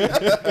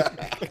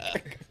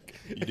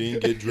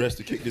didn't get dressed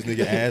to kick this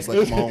nigga ass.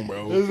 Like, come on,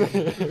 bro.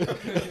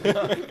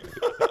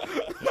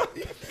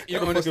 You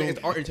don't understand. It's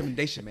art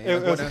intimidation, man.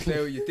 Like, going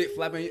downstairs with your dick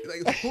flapping.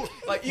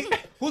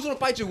 Who's gonna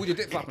fight you with your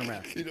dick flapping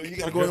around? You know, you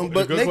gotta go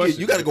buck naked.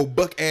 Question. You gotta go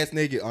buck ass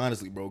naked,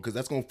 honestly, bro, because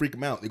that's gonna freak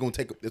them out. It's gonna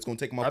take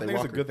them off. I think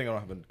it's a good thing I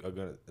don't have a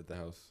gun at the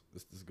house.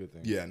 This is a good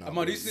thing. Yeah, no.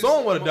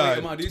 Someone would have died.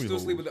 Come on, do you still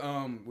sleep with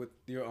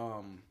your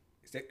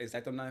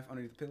X-Acto knife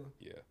underneath the pillow?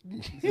 Yeah.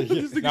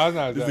 It's not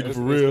This that. nigga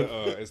for real.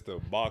 It's the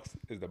box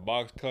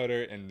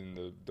cutter and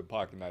then the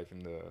pocket knife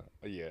and the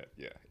yeah,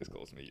 it's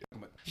close to me.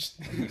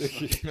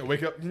 Yeah.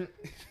 Wake up. Man.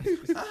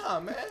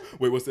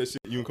 Wait, what's that shit?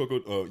 You and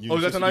Coco? You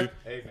Is that tonight?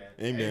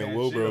 Hey man,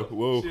 whoa, bro,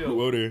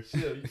 whoa there.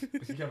 Chill.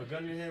 You have a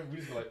gun in your hand. We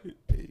just like,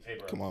 hey,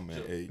 bro. Come on, man.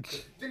 Chill. Hey,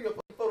 Give me a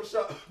fucking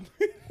Photoshop.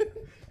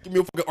 give me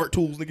your fucking art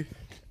tools, nigga.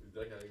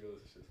 That how it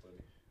goes. This shit's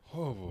funny.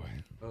 Oh boy.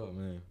 Oh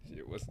man.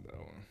 Shit, what's that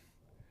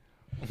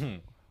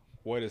one?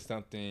 What is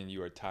something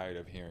you are tired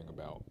of hearing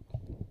about?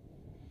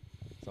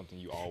 Something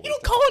you always. You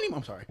don't call him.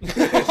 I'm sorry.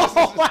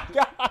 Oh my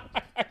god.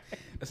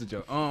 That's a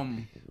joke.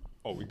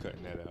 Oh, we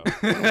cutting that out.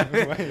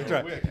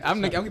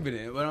 I'm keeping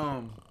it.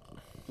 But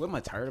what am I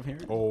tired of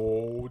hearing?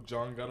 Oh,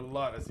 John got a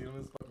lot. I see it on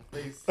his fucking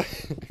face.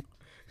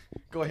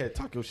 Go ahead,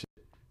 talk your shit.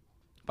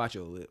 Bite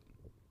your lip.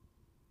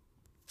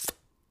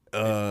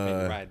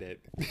 Ride that.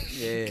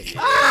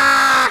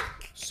 Yeah.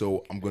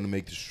 So I'm gonna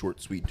make this short,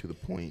 sweet, to the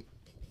point.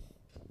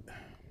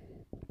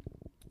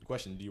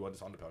 Question: do you want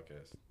this on the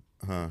podcast?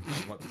 Huh?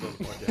 You want this on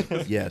the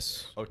podcast?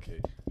 Yes. Okay,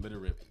 let it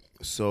rip.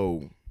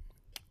 So,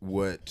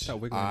 what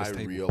Stop wiggling I this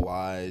table.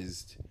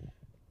 realized,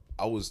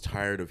 I was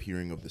tired of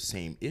hearing of the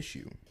same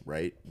issue,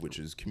 right? Which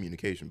is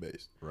communication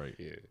based. Right.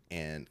 Yeah.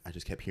 And I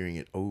just kept hearing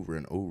it over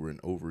and over and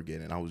over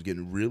again. And I was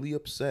getting really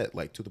upset,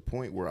 like to the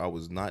point where I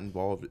was not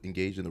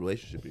engaged in the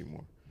relationship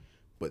anymore.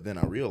 But then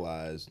I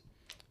realized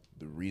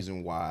the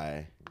reason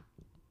why,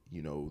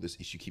 this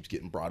issue keeps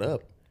getting brought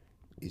up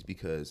is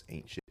because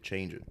ain't shit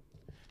changing.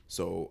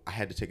 So I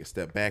had to take a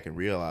step back and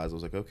realize, I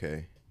was like,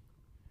 okay,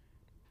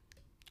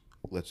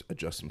 let's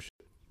adjust some shit.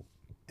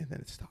 And then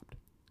it stopped.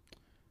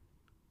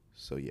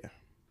 So yeah.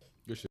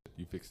 Good shit.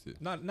 You fixed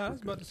it. No,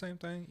 it's about the same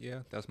thing. Yeah,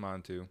 that's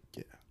mine too.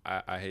 Yeah.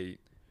 I hate.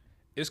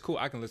 It's cool.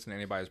 I can listen to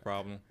anybody's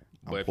problem.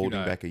 But I'm if holding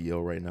you're not, back a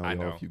yell right now, I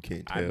y'all, know. if you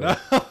can't I tell. know.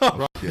 I'm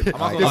not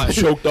gonna lie.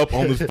 choked up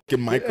on this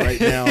fucking mic right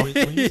now. When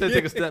you said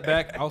take a step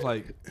back, I was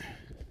like,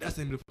 that's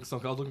the name of the fucking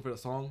song. I was looking for that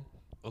song.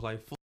 I was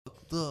like, fuck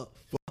the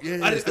fuck. Yeah,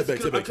 I step back,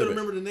 step back, step couldn't back.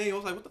 remember the name. I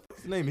was like, what the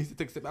fuck's the name? He said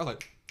take a step back. I was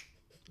like,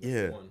 that's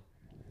Yeah. the one.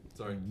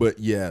 Sorry. But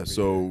yeah,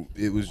 so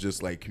it was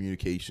just like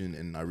communication,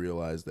 and I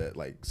realized that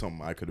like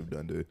something I could have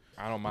done to.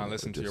 I don't mind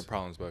listening to your Just-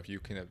 problems, but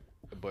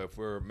if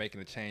we're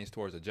making a change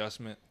towards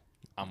adjustment,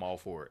 I'm all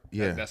for it.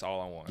 Yeah. That's all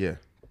I want. Yeah.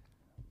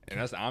 And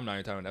I'm not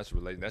even talking. That's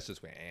related. That's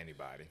just with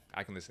anybody.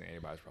 I can listen to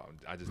anybody's problem.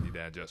 I just need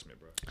that adjustment,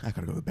 bro. I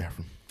gotta go to the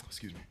bathroom.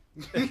 Excuse me.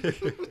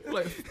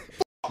 Like,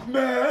 fuck,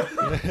 man.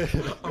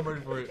 I'm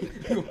ready for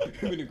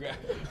it.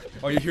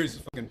 All you hear is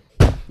fucking.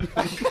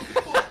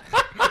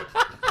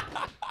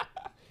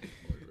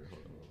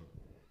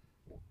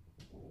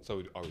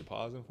 So are we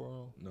pausing for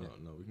him?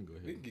 No, we can go We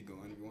ahead. can keep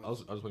going if you want. I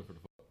was waiting for the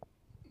fuck.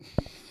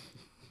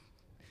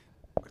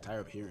 I'm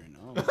tired of hearing.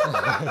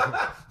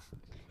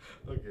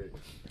 Okay.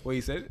 Well,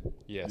 you said it?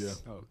 Yes.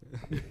 Yeah. Oh,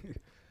 okay.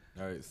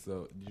 All right.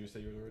 So, did you say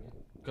yours already?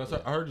 Cause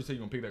I heard you say you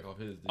gonna piggyback off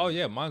his. Oh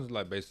yeah, mine's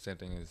like basically the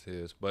same thing as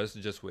his, but it's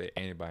just with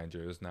anybody in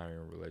general. It's not even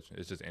a relation.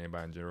 It's just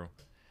anybody in general.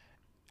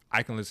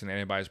 I can listen to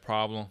anybody's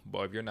problem,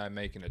 but if you're not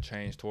making a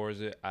change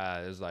towards it,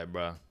 it's like,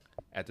 bruh,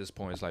 at this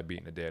point, it's like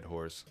beating a dead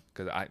horse.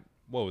 Cause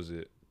what was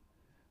it?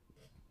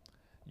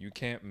 You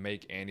can't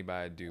make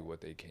anybody do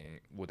what they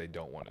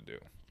don't want to do.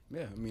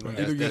 Yeah, I mean, That's-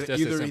 either that's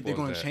as either simple they're as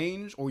going to that.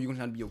 change or you're going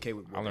to try to be okay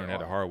with. I learned that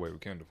the hard way with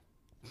Kendall.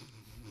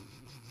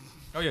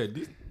 Oh yeah.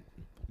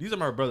 These are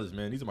my brothers,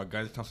 man. These are my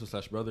guidance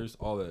counselors / brothers.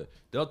 All that.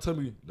 They'll tell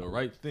me the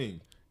right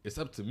thing. It's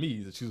up to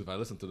me to choose if I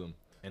listen to them.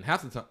 And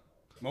half the time,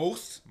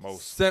 Most.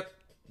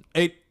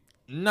 90%,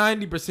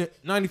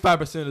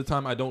 95% of the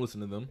time, I don't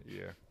listen to them.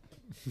 Yeah.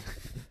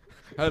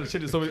 I had to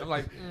change it so many. I'm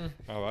like,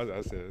 Oh,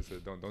 I said,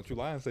 don't you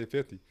lie and say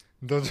 50.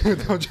 Don't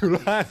you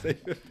lie and say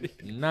 50.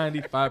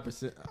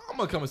 95%. I'm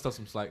gonna come and stuff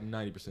some slack.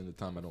 90% of the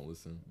time, I don't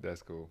listen.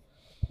 That's cool.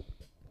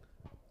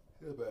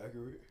 Yeah, but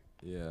accurate.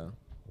 Yeah,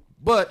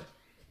 but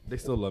they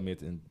still love me at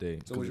the end of the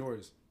day. So what's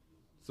yours?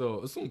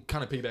 So it's some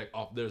kind of piggyback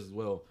off theirs as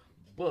well.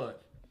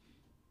 But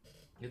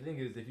the thing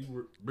is, if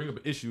you bring up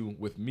an issue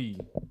with me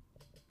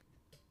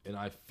and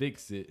I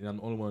fix it, and I'm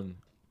the only one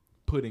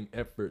putting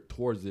effort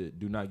towards it,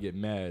 do not get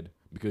mad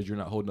because you're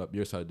not holding up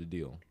your side of the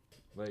deal.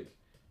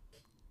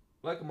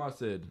 Like Ahmad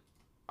said,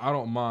 I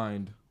don't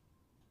mind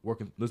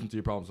listening to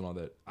your problems and all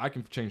that. I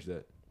can change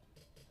that.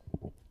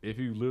 If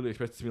you literally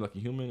expect to be like a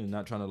human and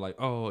not trying to like,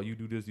 oh, you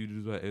do this, you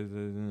do that,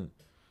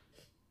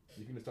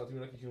 You can just talk to me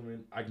like a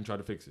human. I can try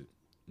to fix it.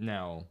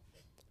 Now,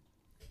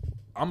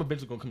 I'm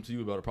eventually gonna come to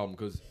you about a problem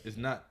because it's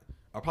not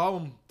a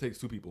problem. Takes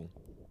two people,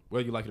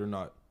 whether you like it or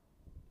not.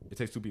 It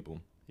takes two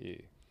people. Yeah.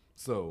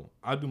 So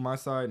I do my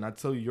side, and I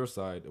tell you your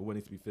side of what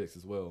needs to be fixed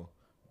as well.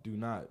 Do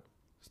not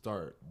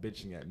start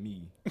bitching at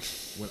me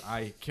when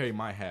I carry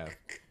my half,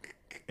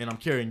 and I'm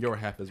carrying your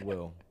half as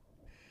well,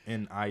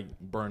 and I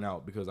burn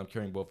out because I'm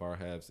carrying both our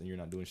halves, and you're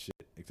not doing shit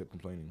except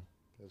complaining.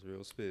 That's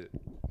real spit.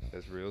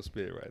 That's real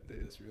spit right there.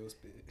 That's real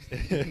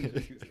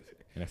spit.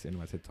 And that's the end of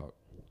my TED talk.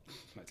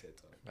 My TED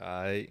talk.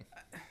 All right.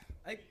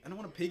 I don't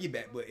want to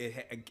piggyback, but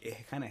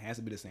it kind of has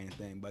to be the same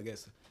thing. But I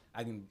guess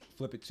I can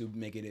flip it to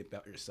make it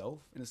about yourself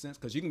in a sense,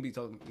 because you can be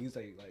talking, you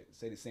can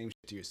say the same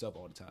shit to yourself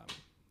all the time.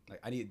 Like,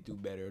 I need to do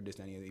better, this,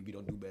 that, and the other. If you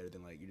don't do better,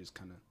 then like you're just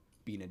kind of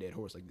beating a dead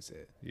horse, like you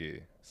said. Yeah.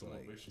 So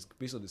like it's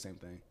basically the same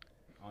thing,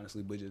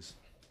 honestly, but just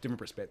different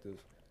perspective.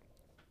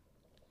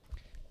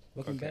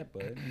 Welcome back,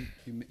 bud.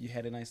 You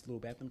had a nice little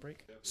bathroom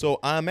break? So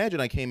I imagine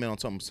I came in on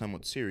something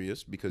somewhat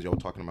serious because y'all were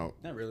talking about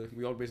Not really.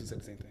 We all basically said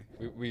the same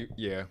thing. We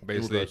in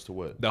basically regards to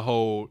what? the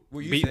whole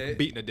Well, you said-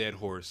 beating a dead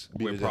horse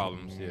with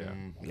problems. Yeah.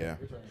 Yeah.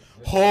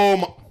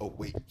 Home. Oh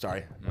wait,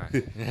 sorry.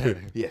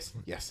 Nice.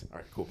 Yes. All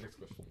right. Cool.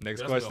 Next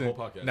That's question. the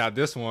whole podcast. Now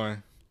this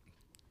one,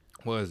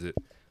 what is it?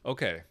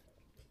 Okay.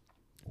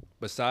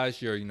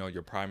 Besides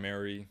your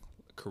primary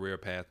career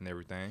path and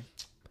everything,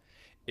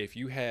 if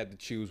you had to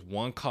choose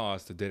one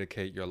cause to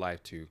dedicate your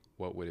life to,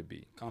 what would it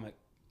be? Comic.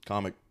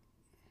 Comic.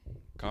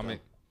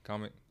 Comic.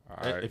 All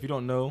right. If you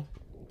don't know,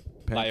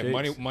 Like if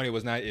Pancakes money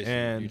was not an issue,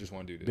 and you just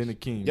want to do this. Ben the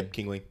King. Yep.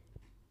 King Lee.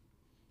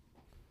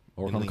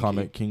 Or Ben come Lee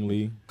comment King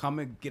Lee.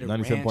 Comic, get a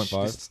 97.5. ranch.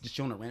 Just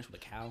chill on a ranch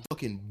with a cow.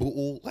 Fucking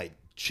bull. Like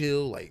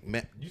chill. Like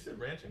You said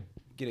ranching.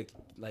 Get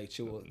a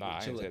chill, Nah, I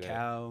chill didn't a say that.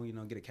 cow.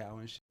 Get a cow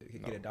and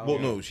shit. Get a dog. Well,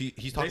 no.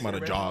 He's talking They about a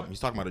said job. restaurant? He's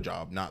talking about a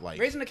job, not like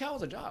Raising a cow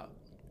is a job.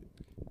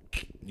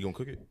 you gonna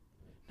cook it.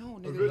 No,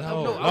 nigga.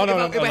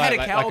 No, If I had a cow,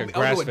 like a I'll do a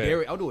grass-fed.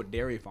 dairy. I'll do a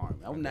dairy farm.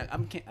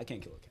 I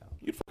can't kill a cow.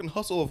 You'd fucking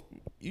hustle.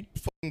 You'd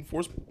fucking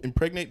force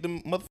impregnate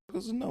them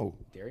motherfuckers. No.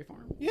 Dairy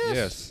farm?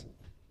 Yes.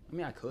 I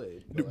mean, I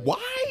could. Dude, but-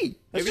 why?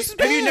 That's just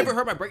Have you bad. never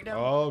heard my breakdown?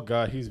 Oh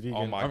God, he's vegan.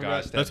 Oh my I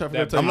forgot- gosh, That's that- how I forgot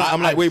to that- tell you.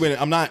 I'm not.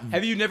 Wait. I'm not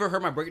Have you never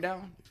heard my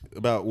breakdown?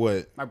 about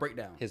what. My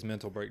breakdown. His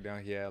mental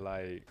breakdown he had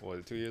like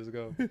 2 years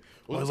ago.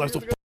 Why was life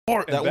so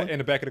hard? That one. In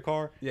the back of the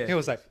car. Yeah.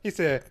 He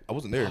said, I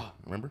wasn't there.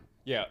 Remember?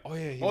 yeah. Oh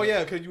yeah. Oh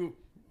yeah, cause you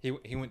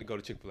He went to go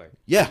to Chick-fil-A.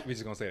 Yeah. We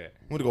just gonna say that.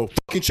 I'm gonna go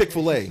fucking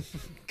Chick-fil-A.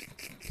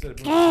 said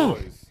it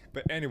boys.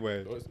 But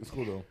anyway, It's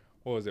cool though.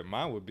 what was it?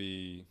 Mine would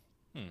be.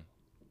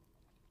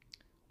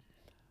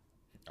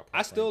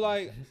 I still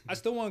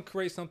want to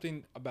create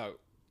something about.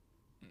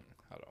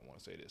 How do I want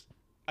to say this?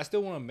 I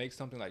still want to make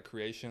something like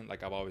creation,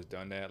 like I've always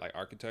done that, like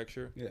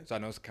architecture. Yeah. So I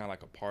know it's kind of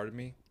like a part of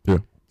me. Yeah.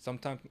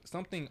 Sometimes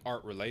something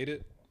art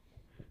related,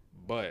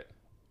 but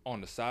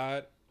on the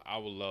side, I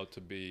would love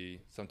to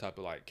be some type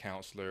of like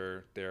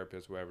counselor,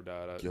 therapist, whatever.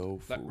 Yo,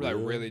 for like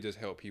real? really just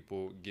help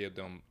people, give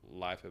them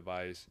life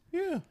advice.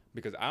 Yeah.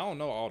 Because I don't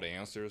know all the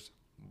answers,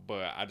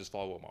 but I just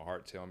follow what my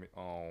heart tell me,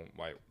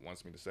 like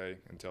wants me to say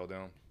and tell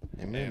them.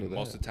 Amen to And that.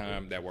 most of the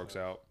time that works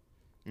out.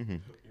 Mm-hmm.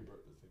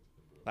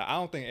 Like I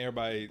don't think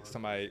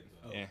I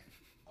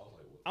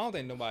don't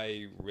think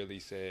nobody really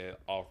said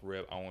off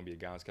rip, I want to be a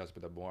guidance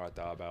counselor. But the more I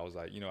thought about it, I was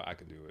like, I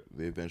could do it.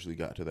 They eventually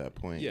got to that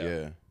point. Yeah.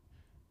 Yeah.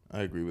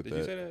 I agree with Did that.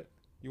 you say that?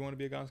 You want to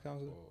be a guidance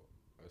counselor?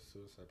 A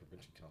suicide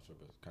prevention counselor,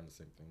 but it's kind of the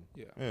same thing.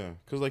 Yeah. Yeah,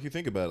 because like you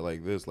think about it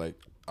like this, like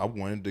I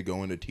wanted to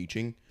go into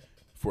teaching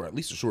for at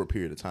least a short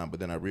period of time, but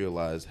then I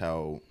realized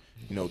how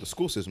the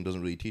school system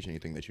doesn't really teach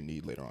anything that you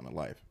need later on in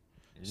life.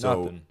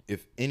 So Nothing.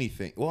 if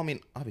anything, well, I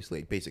mean, obviously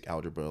like basic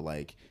algebra,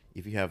 like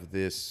if you have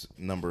this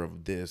number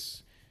of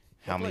this,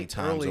 how feel many like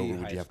times early over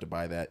would high you have to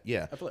buy that?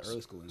 Yeah. I feel like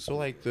early school. So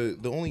like the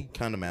only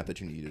kind of math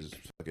that you need is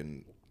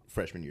fucking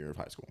freshman year of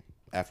high school.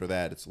 After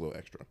that, it's a little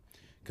extra,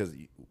 because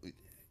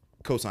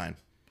cosine.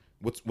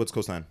 What's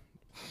cosine?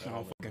 I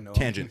don't fucking know.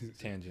 Tangent.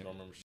 Tangent.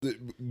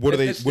 What do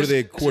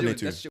they coordinate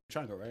to? That's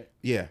triangle, right?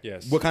 Yeah.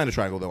 Yes. What kind of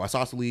triangle though?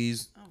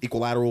 Isosceles,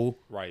 equilateral,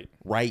 Right.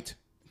 right?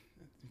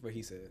 What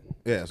he said.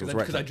 Yeah, so it's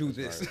right. Because I drew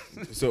this.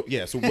 So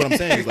yeah, so what I'm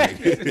saying is like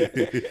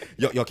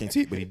y'all can't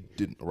see it, but he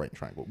did a right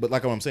triangle. But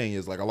like what I'm saying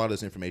is like a lot of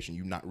this information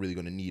you're not really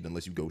gonna need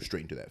unless you go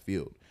straight into that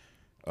field.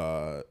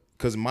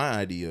 Because my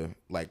idea,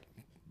 like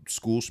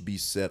school should be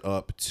set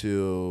up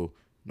till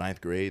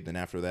 9th grade. Then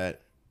after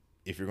that,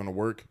 if you're gonna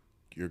work,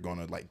 you're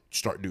gonna like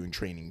start doing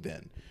training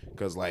then.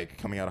 Because like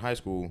coming out of high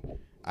school,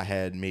 I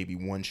had maybe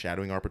one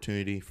shadowing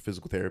opportunity for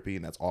physical therapy,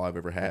 and that's all I've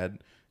ever had.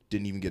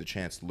 Didn't even get a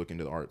chance to look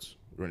into the arts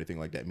or anything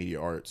like that, media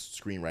arts,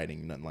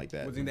 screenwriting, nothing like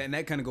that. And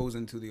that kind of goes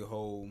into the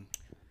whole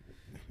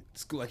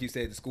school, like you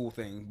said, the school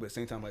thing. But at the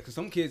same time, like, cause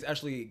some kids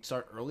actually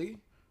start early,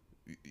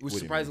 What which do you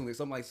surprisingly,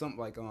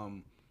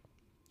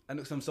 I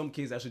know some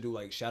kids actually do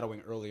like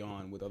shadowing early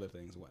on with other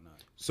things and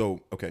whatnot.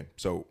 So okay,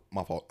 so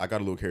my fault. I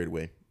got a little carried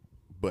away,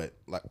 but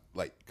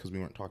like because we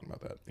weren't talking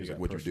about that. It's got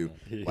like what you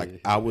personal. do.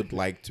 Like I would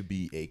like to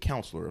be a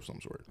counselor of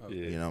some sort. Yeah.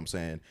 You know what I'm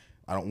saying?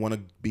 I don't want to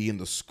be in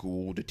the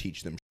school to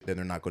teach them that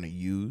they're not going to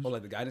use. Oh,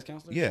 like the guidance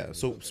counselor. Yeah,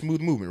 so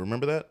smooth movement.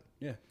 Remember that?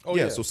 Yeah. Oh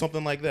yeah, so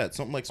something like that.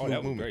 Something like Oh, smooth that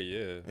was movement. great.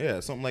 Yeah. Yeah,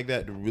 something like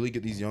that to really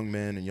get these young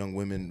men and young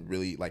women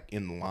really like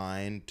in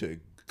line to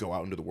go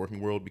out into the working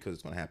world because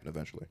it's going to happen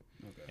eventually.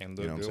 And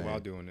You look know what I'm good while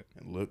saying? doing it.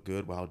 And look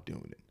good while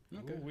doing it.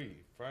 Okay.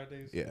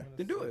 Fridays. Yeah.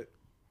 Then do it.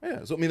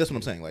 Yeah, so I mean that's what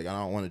I'm saying. Like I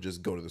don't want to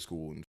just go to the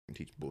school and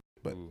teach bullshit,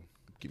 but Ooh.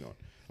 keep going.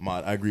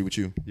 Ahmad, I agree with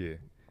you. Yeah.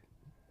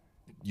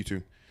 You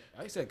too.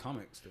 I said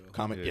comics still.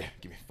 Comment. Yeah. Yeah,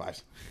 give me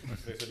 5.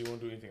 Okay, so do you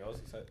want to do anything else?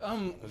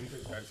 Because you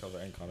think practice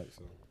ain't comics,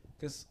 so.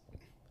 Cause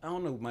I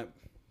don't know, my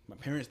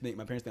parents think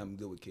I'm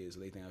good with kids,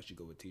 so they think I should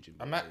go with teaching.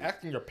 I'm not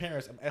asking your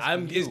parents. I'm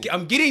asking you.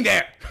 I'm getting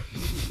there.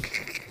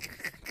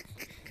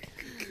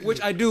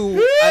 Which I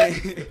do.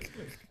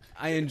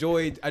 I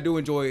do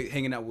enjoy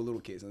hanging out with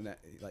little kids and that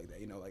like that.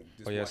 You know, like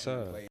just Oh, yes, watching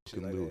them sir. play and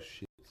shit like Little that.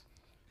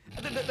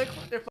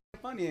 shit. They're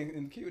fucking funny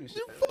and cute and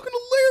shit. They're fucking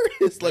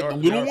hilarious. Like They the are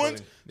little funny.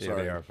 ones. Yeah,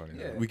 Sorry. they are funny.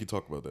 Yeah. We can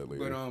talk about that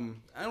later. But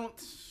I don't.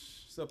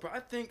 So I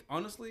think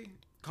honestly,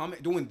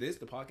 doing this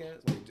the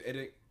podcast, like to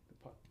edit,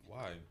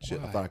 Why?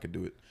 Shit, I thought I could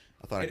do it.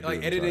 I thought I could like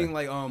do it. I'm editing,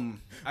 sorry.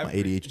 like My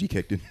ADHD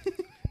kicked in.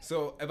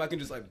 So if I can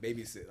just like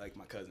babysit like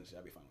my cousin, shit,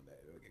 I'd be fine with that.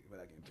 But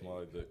I can.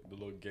 Like the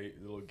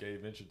little gay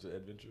adventure to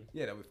adventure.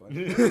 Yeah, that'd be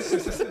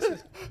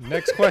fun.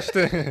 Next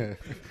question.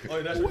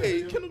 Oh, that's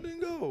Wait, Kendall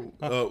didn't go.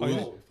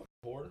 Oh,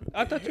 whore.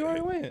 I thought you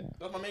already went.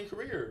 That's my main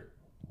career.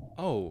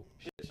 Oh.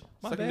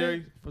 My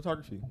Secondary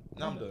photography.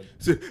 Now I'm done.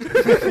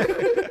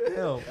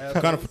 Hell, what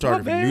kind of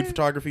photography? bad. Nude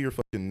photography or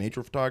fucking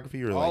nature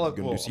photography or all like of,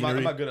 gonna well, do I'm, not, scenery?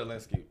 I'm not good at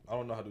landscape. I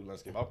don't know how to do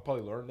landscape. I'll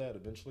probably learn that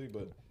eventually,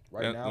 but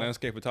right now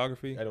Landscape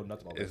photography I know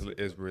nothing about is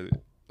landscape. really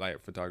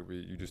like photography.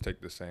 You just take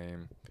the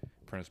same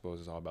principles.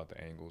 It's all about the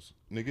angles.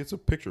 Nigga, it's a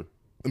picture.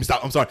 Let me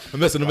stop. I'm sorry. I'm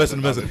messing. Don't do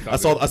I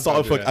saw that. Kendall's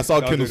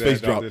Don't do face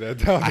that. drop. Don't do that.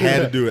 Don't I do had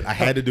to that. do it. I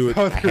had to do it.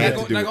 I Don't do had that.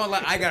 to do Not it. gonna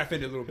lie, I got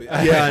offended a little bit.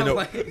 Yeah, I know.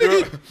 Like,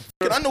 Nigga,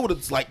 I know what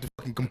it's like to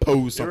fucking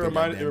compose It something.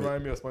 reminded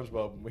goddammit. me of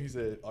SpongeBob when he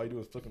said, "All you do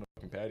is flipping a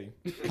fucking patty."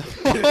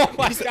 Oh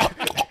my god.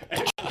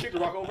 Kick the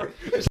rock over.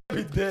 It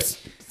should be dead.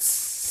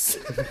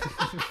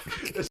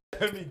 It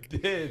should be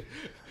dead.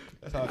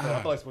 That's how I feel.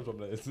 I feel like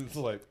SpongeBob. It's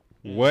like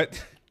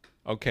What?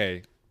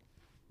 Okay.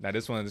 Now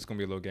this one is gonna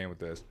be a little game with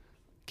this.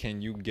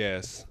 Can you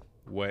guess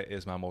what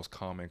is my most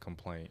common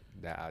complaint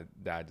that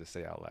I just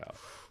say out loud?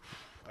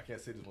 I can't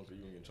say this one because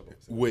you can get in trouble.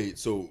 Wait,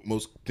 so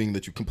most thing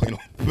that you complain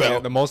Yeah,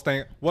 about? the most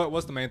thing.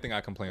 What's the main thing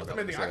I complain What's the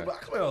about? main thing? I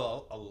complain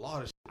about a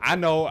lot of shit. I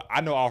know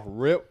off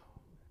rip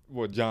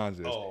what John's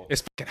is. Oh.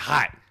 It's fucking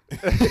hot.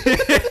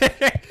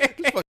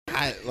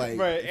 Like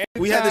Right,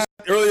 we had this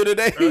earlier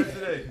today.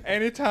 Today.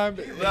 Anytime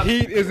That's-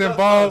 heat is that's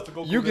involved, to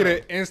go you cool get down.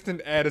 an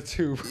instant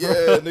attitude. Bro. Yeah,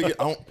 nigga.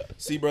 I don't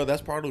see, bro.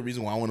 That's part of the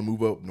reason why I want to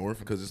move up north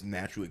because it's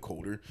naturally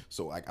colder.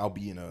 So like, I'll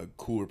be in a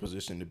cooler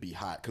position to be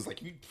hot. Cause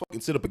like, you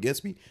fucking sit up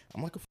against me,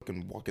 I'm like a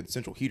fucking walking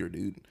central heater,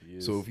 dude.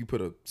 So if you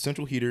put a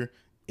central heater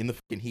in the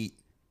fucking heat,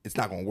 it's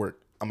not gonna work.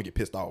 I'm gonna get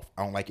pissed off.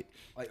 I don't like it.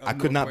 Like, I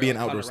could not be an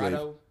outdoor Colorado?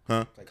 slave,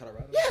 huh? Like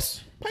Colorado?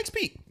 Yes, Pikes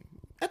Peak,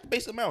 at the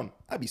base of the mountain.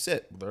 I'd be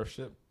set. Their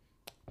shit.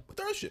 But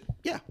there's shit.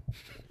 Yeah,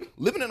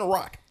 living in a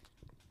rock.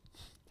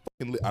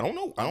 Fucking I don't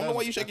know. I don't know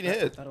why you shaking your I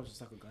head, thought it was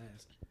just like a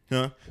glass.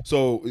 huh?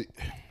 So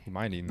You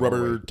might need rubber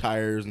Norway.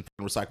 tires and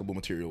recyclable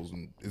materials,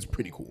 and it's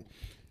pretty cool.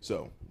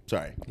 So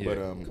sorry, Yeah. but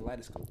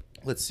Kaleidoscope.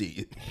 let's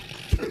see.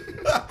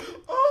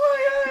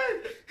 Oh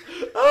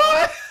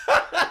my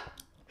god!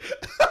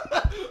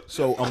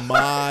 So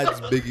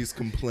Ahmad's biggest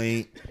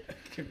complaint.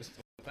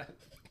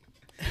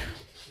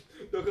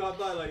 No, cause I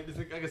thought like this.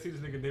 I can see this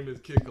nigga name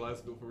his kid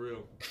Glasgow for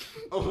real.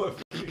 Oh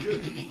my.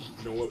 You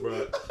know what,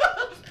 bro?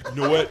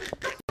 You know what?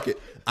 Fuck it.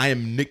 I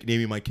am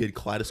nicknaming my kid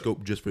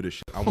Kaleidoscope just for this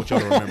shit. I want y'all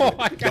to remember.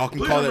 it. Y'all can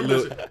Please call that remember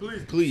little. this shit,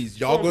 please. Please,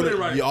 y'all Put it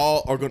gonna, right.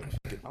 y'all are gonna.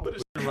 Put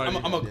this shit right.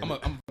 I'm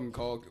gonna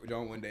call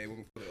John one day. We're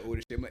gonna put the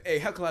older shit. I'm like, hey,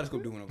 how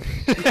Kaleidoscope doing over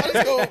there?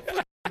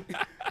 Kaleidoscope.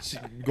 She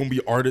gonna be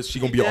an artist. She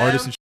gonna be an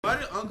artist. And Why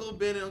did Uncle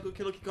Ben and Uncle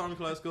Kendall keep calling me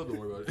Kaleidoscope? Don't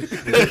worry about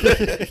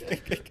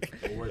it.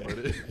 Don't worry about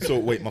it. So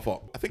wait, my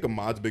fault. I think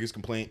Ahmad's biggest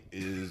complaint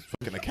is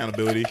fucking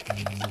accountability.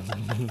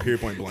 Period,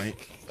 point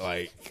blank.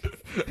 Like,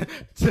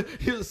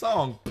 Here's a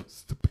song.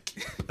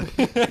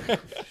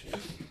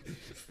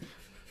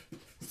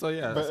 So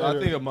yeah, But, so I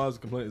think Ahmad's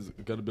complaint is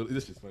accountability.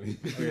 This is funny.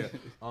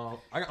 Oh,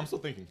 yeah. I'm still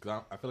thinking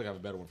because I feel like I have a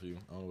better one for you.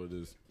 I don't know what it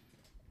is.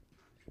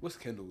 What's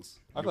Kendall's?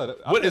 I feel like,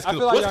 What is I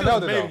feel like what's y'all know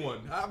Kendall's that main though.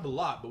 one? I have a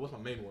lot, but what's my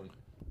main one?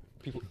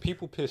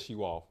 People piss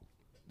you off.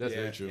 That's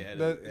very true.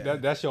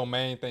 That's your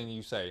main thing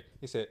you say.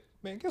 He said,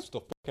 "Man, guess what the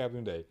fuck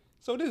happened today?"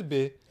 So this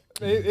bitch,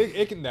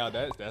 it can now.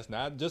 That's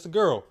not just a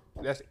girl.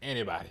 That's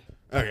anybody.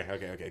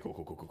 okay,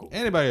 cool.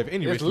 Anybody have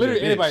any? It's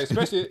literally anybody,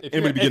 especially if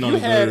Anybody be if getting on you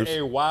his had nerves.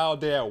 a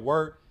wild day at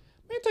work.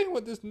 Man, tell you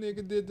what this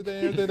nigga did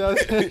today.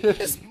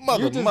 His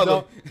mother.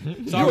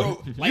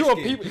 Sorrow, You a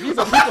people. He's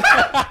a people.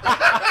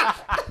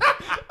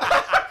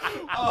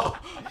 Oh,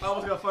 I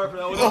almost got fired for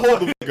that one. Hold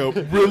the fuck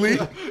up. Really?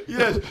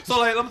 Yes. So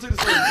like, let me take this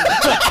story.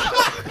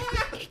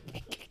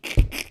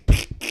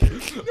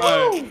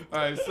 All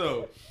right.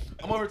 So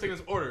I'm over taking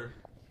this order,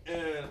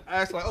 and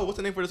I asked like, "Oh, what's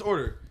the name for this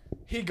order?"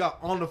 He got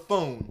on the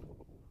phone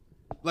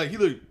Like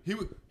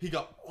he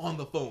got on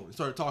the phone and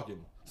started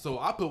talking. So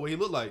I put what he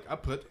looked like. I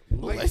put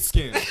light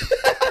skin. Yo,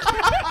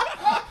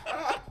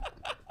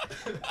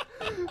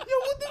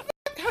 what the fuck?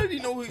 How do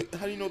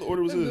you know the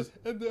order was his?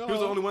 He was the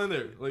only one in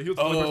there. Like he was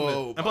the only person there.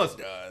 And my plus,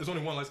 God. there's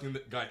only one light skinned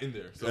guy in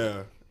there. So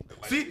Yeah.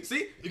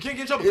 see, you can't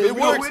get in trouble. It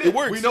We know works, who it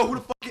works. We know who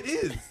the fuck it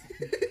is.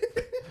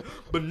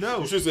 But no,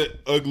 You should have said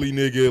ugly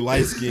nigga,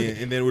 light skin,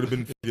 and then it would have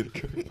been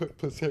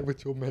But say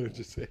what your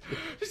manager said.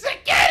 she said,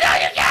 "Get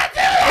out, you gotta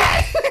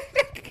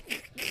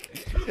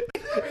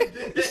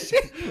do She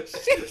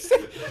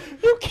said,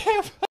 you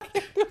can't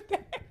fucking do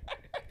that.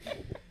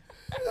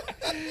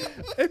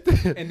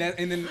 And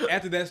then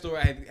after that story,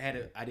 I had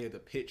an idea to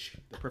pitch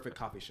the perfect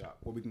coffee shop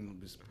where we can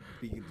just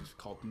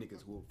call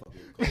niggas who will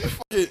fucking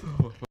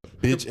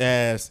bitch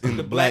ass in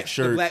the black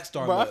shirt. the black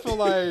Starbucks. But I feel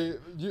like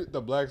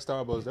the black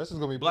Starbucks, that's just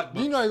gonna be Black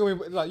You know, you're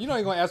gonna be, like, you know,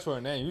 you're gonna ask for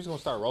a name. You're just gonna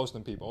start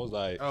roasting people. I was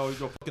like, Oh, you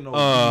gonna fucking know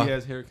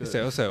ass haircut. I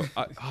said, I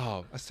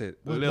said,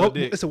 Little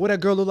dick. I said, what that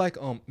girl look like?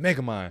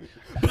 Megamind.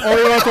 Oh,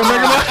 you want from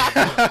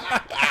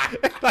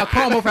Megamind? a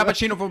caramel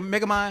frappuccino from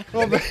Megamind.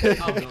 I'm doing this nigga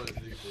for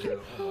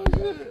real. Oh my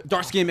God.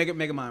 Dark skin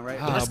Megamind, right?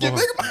 Ah, Skip boy.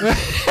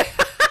 nigga.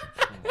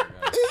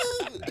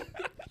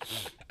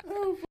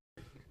 Oh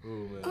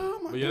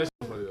man. But yeah, that's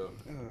funny though.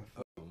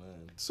 Oh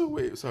man. So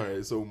wait,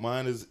 sorry. So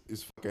mine is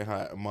fucking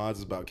hot. Mine's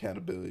is about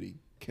accountability.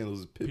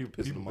 Kendall's is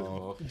pissing them piss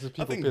off. Just I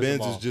people think piss him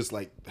Ben's is off. just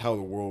like how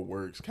the world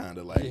works, kind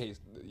of like. He hates,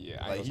 yeah,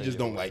 I Like ain't he gonna just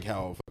say don't it. like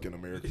how fucking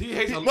America. He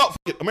hates no, fuck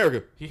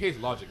America. He hates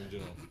logic in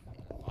general.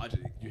 Logic.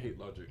 You hate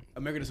logic.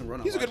 America doesn't run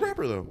on He's a good logic.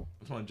 rapper though.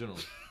 I'm talking in general.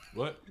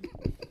 What?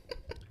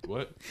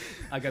 What?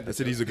 I got I this.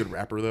 said he's a good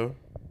rapper though.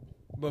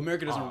 But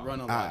America doesn't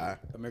run on Ah. logic.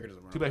 America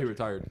doesn't run Too on bad he logic.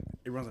 retired.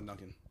 It runs on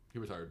Duncan. He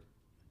retired.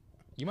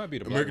 You might be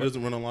the America black.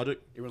 doesn't run on logic.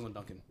 It runs on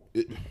Duncan.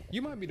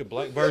 You might be the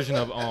black version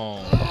of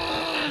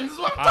This is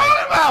what I'm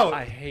talking about.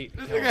 I hate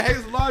This him. nigga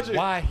hates logic.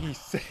 Why he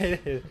said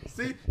it.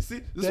 See, this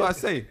is what I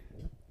say.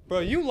 Bro,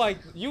 you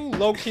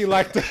low key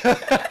like the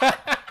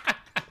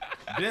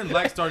Ben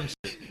likes starting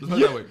shit. Let's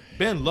put it that way.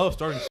 Ben loves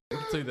starting shit. Let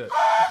me tell you that.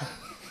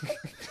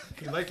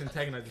 He likes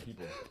antagonizing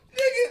people.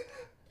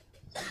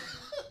 Nigga,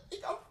 he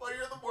got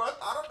funnier the more I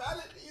thought about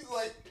it. He's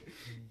like,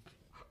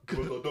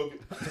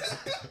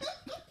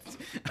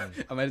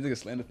 I might think a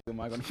slander film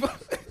mic on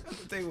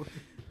the table.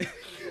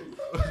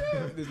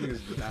 This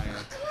nigga's dying.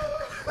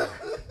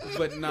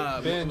 But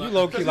nah, Ben, but you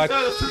low key like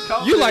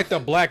the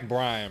black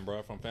Brian,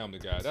 bro, from Family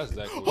Guy. That's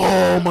exactly what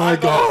oh my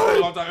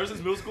god. Ever since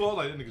middle school, I was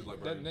like, that nigga's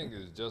like, that Brian.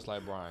 nigga is just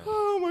like Brian.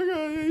 Oh my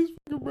god, yeah, he's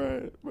fucking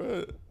Brad.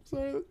 But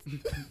sorry.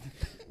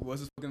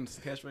 what's his fucking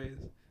catchphrase?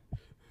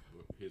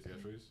 His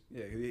catchphrase?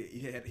 Yeah, he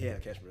had a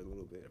catchphrase a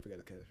little bit. I forgot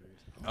the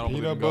catchphrase. I don't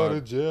believe in Peanut butter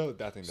God. gel. I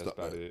think that's Stop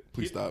about that. it.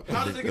 Please stop.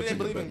 How does That's- nigga that's didn't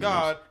believe bad in news.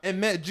 God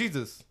and met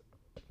Jesus?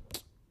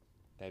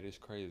 That is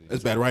crazy.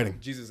 That's bad writing.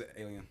 Jesus is an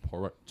alien. All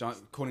right.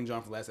 Quoting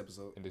John from last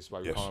episode. And this is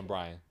why we Yes. call him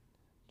Brian.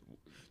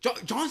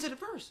 John said it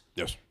first.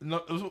 Yes.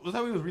 No, was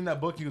that when he was reading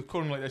that book? He was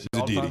quoting like that shit He's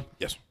a all the deity. time.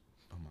 Yes.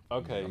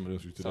 Okay. I'm gonna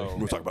do today. So,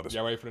 We'll talk about this.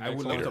 y'all ready for the I next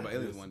would love to one? talk about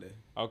aliens one day.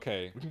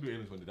 Okay. We can do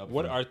aliens one day. That'll be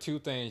What fun. are two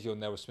things you'll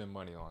never spend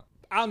money on?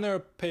 I'll never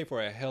pay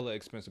for a hella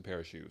expensive pair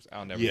of shoes.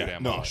 I'll never do Yeah. that.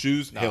 in my No life.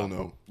 shoes. Nah. Hell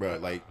no, bro.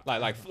 Like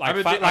Like I've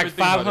been thinking about it.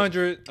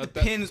 500.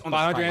 Depends on the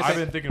 500 price. I've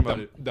been thinking about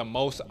it. The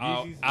most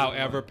I'll Yeezys,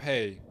 ever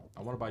pay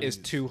I want to buy is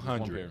Yeezys. Just one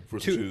 200 pair. For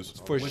some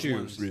shoes. for Which shoes.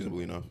 ones?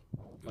 reasonably enough.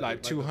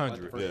 Like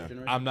 200. Yeah.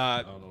 I'm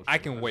not. I don't know what I you-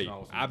 can that's wait. not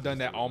what's I've done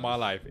that all my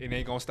life. It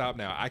ain't gonna stop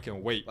now. I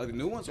can wait. Like the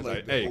new ones or It's like,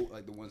 like, the hey, old,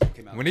 like the ones that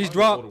came out? When these the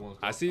drop, older ones,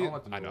 I though. see I it. don't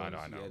like the I know. newer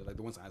I Yeah, know. like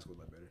the ones in high school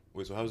look better.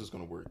 Wait, so how's this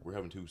gonna work? We're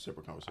having two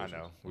separate I conversations.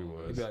 know. We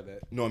It'd was. be like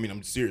that. No, I mean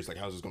I'm serious. Like,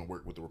 how's this gonna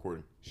work with the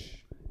recording? He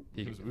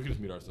We can just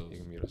meet ourselves. You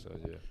can mute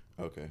ourselves.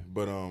 Yeah. Okay,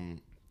 but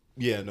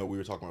yeah, no, we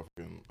were talking about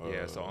fucking.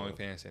 Yeah. So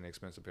OnlyFans and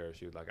expensive pair of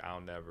shoes. Like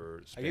I'll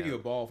never. I Spend. gave you a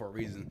ball for a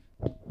reason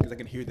because I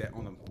can hear that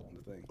on the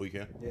thing. Oh, you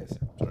can. Yes.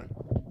 Sorry.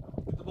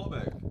 Get the ball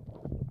back. This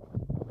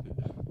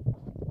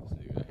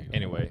nigga, I hate him.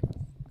 Anyway.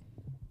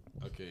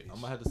 Okay, I'm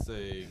gonna have to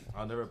say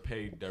I'll never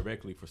pay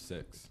directly for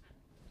sex.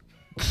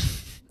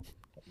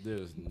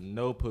 There's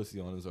no pussy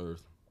on this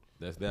earth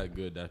that's that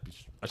good that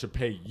I should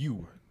pay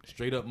you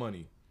straight up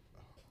money.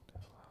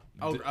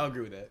 I'll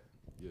agree with that.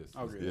 Yes.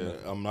 I'll agree with Yeah,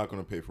 that. I'm not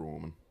gonna pay for a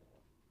woman.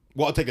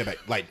 Well, I'll take that back.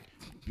 Like,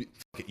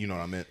 you know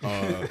what I meant.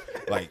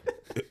 Like,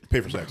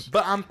 pay for sex.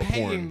 But I'm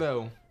paying Porn.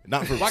 though.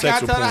 Not for Why sex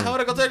can't I or tell that porn. hoe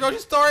to go to the grocery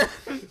store?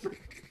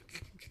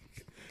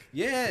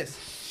 Yes,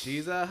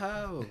 she's a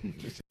hoe.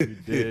 You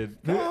did.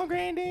 Oh,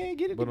 granddad,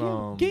 get it But,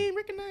 together. Game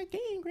recognized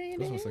game, What's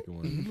granddad. my second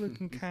one?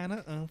 Looking kind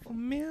of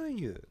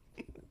unfamiliar.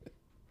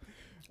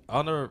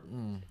 I'll never.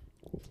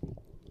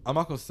 I'm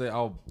not gonna say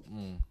I'll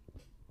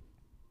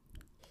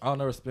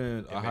never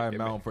spend a high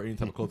amount for any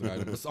type of clothing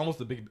item. It's almost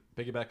a big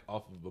piggyback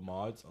off of the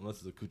mods, unless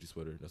it's a Gucci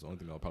sweater. That's the only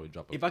thing I'll probably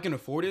drop. If I can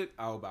afford it,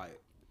 I'll buy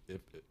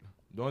it.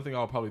 The only thing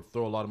I'll probably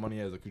throw a lot of money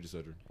at is a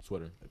Gucci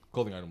sweater,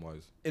 clothing item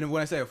wise. And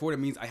when I say afford, it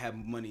means I have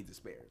money to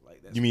spare.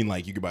 Like that's You mean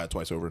like you could buy it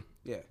twice over?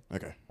 yeah.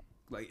 Okay.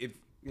 Like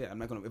I'm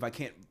not gonna if I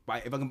can't buy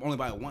if I can only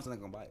buy it once, I'm not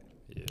gonna buy it.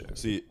 Yeah.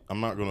 See, I'm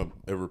not gonna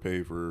ever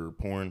pay for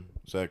porn,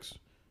 sex.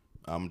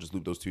 I'm just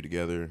loop those two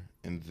together,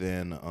 and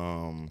then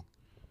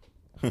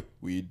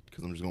Weed,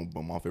 because I'm just gonna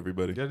bum off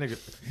everybody. That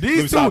nigga. me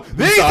These two stop.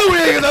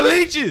 niggas are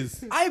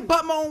leeches. I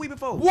bought my own weed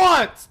before.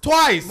 Once,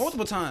 twice.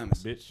 Multiple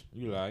times. Bitch,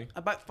 you lie. I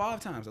bought 5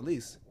 times at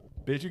least.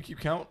 Bitch, you keep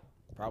count.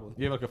 Probably.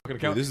 You have like a fucking Wait,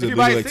 account. this is If a you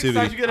buy visual 6 activity.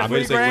 times, you get a wait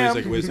 20 a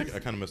second, gram. wait a second. I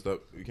kind of messed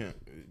up. You can't.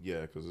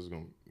 Yeah, because this is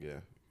gonna. Yeah,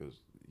 because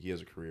he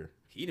has a career.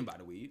 He didn't buy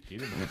the weed.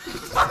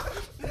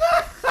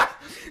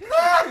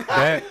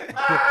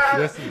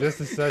 This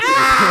is such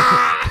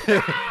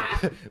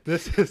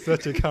this is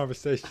such a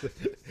conversation.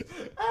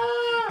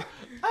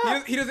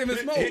 He doesn't even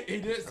smoke. He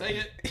didn't say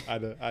it. I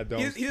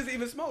don't. He doesn't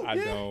even smoke. I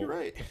Yeah, don't. you're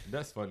right.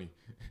 That's funny.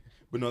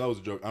 But no, that was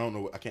a joke. I don't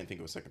know. I can't think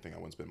of a second thing I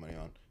wouldn't spend money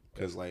on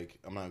because like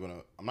I'm not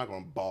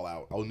gonna ball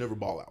out. I'll never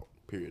ball out.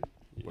 Period.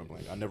 Point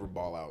blank. I never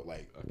ball out.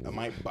 Like I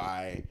might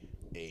buy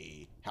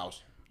a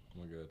house.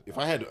 Oh my god. If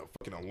I had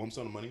fucking a lump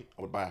sum of money,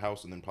 I would buy a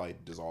house and then probably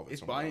dissolve it. It's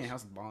somewhere buying a else.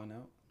 house and balling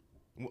out.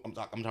 I'm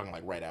talking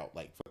like right out,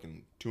 like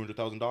fucking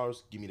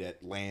 $200,000. Give me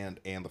that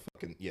land and the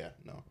fucking no.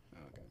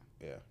 Okay.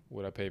 Yeah.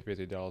 Would I pay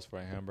 $50 for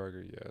a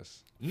hamburger?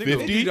 Yes.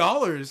 Nigga,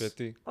 $50?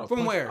 50.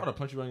 From where? I'm gonna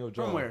punch you on your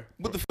jaw. From where?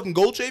 With the fucking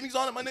gold shavings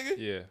on it, my nigga.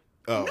 Yeah.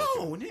 Oh.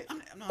 No, Nick,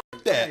 I'm not.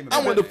 That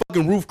I went to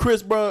fucking Roof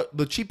Chris, bro.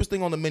 The cheapest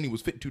thing on the menu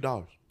was $52,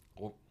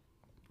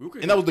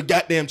 and that was the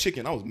goddamn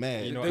chicken. I was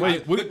mad. You know,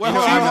 Wait, With hold on,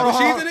 cheese hold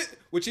on. in it?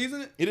 With cheese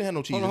in it? It didn't have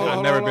no cheese. Hold in on, it.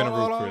 hold I've on, never been to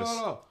hold on, Ruth hold on, Chris.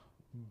 hold on.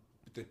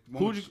 The Who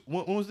one- would you,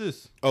 when was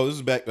this? Oh, this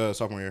is back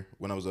sophomore year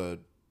when I was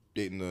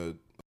dating the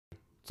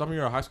Sophomore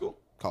year of high school?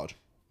 college.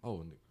 Oh,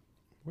 nigga.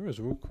 Where is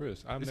Ruth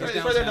Chris? I've It's never.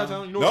 right there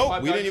downtown. You know what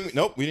Five Guys is?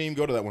 We didn't even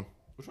go to that one.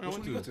 Which one I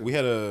went Which one to? you We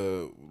had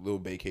a little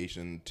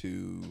vacation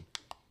to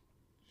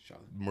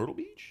Charlotte. Myrtle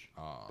Beach.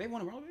 They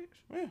want a Myrtle Beach?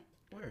 Yeah.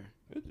 Where?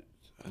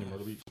 In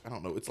Myrtle Beach. I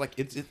don't know. It's like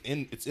it's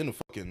in a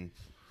fucking.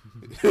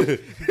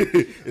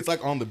 It's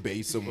like on the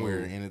bay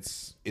somewhere, and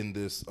it's in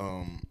this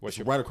What's it's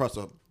your- right across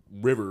the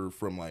river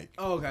from like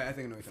Oh, okay. I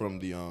think I know what you're from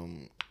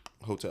talking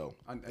the hotel.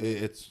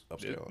 It's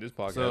upscale. This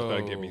podcast So-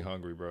 better get me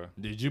hungry, bro.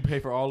 Did you pay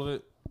for all of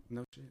it? about.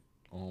 No shit.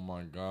 Oh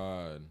my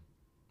god.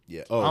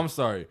 Yeah. Oh, I'm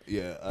sorry.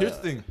 yeah. Here's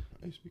the thing.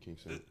 I used to be King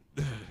Simp.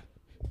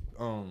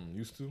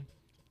 Used to.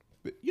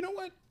 But you know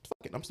what?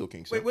 Fuck it. I'm still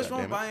King Simp. Wait, what's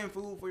wrong with goddammit. buying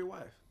food for your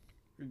wife?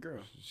 Your girl.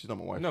 She's not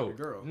my wife. No, Your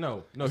girl.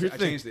 no. I Here's the thing.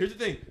 changed it. Here's the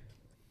thing.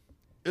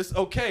 It's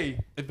okay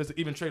if it's an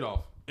even trade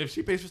off. If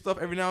she pays for stuff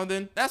every now and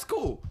then, that's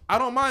cool. I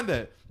don't mind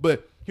that.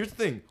 But here's the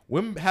thing.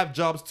 Women have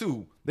jobs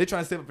too. They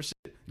trying to save up for shit.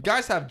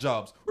 Guys have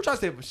jobs. We're trying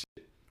to save up for shit.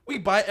 We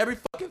buy every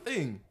fucking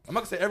thing. I'm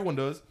not gonna say everyone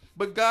does,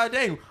 but god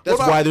dang. That's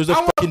what about- why there's a I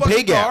want fucking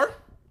pay gap. car.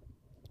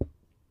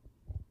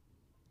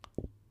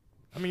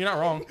 I mean, you're not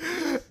wrong.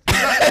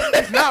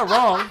 It's not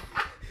wrong.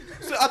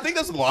 So I think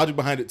that's the logic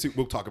behind it too.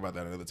 We'll talk about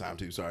that another time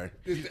too. Sorry.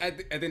 I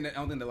don't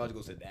think the logic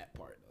goes to that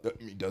part. Though.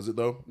 I mean, does it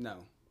though? No.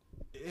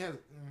 It has,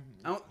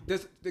 I don't.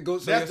 It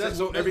goes. So, that's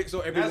every that's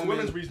woman.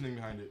 women's reasoning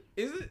behind it.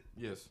 Is it?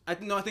 Yes. I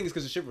think it's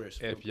because of chivalrous.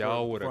 If for-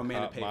 y'all for would a have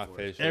man to caught pay my for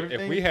it. facial, if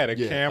Everything? we had a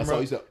Yeah, I saw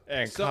camera you said-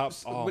 and So,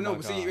 cops, oh but no, my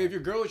but see, God. if your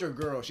girl is your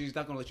girl, she's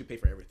not gonna let you pay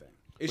for everything.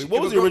 Wait,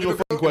 what was the original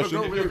fucking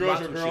question? If your girl's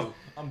your girl,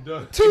 I'm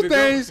done. Two if your girl-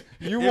 things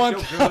you if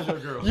want your girl's your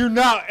girl. you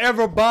not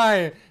ever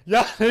buying.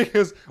 Y'all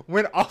niggas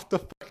went off the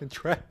fucking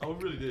track. Oh,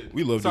 we really did.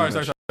 We love Sorry,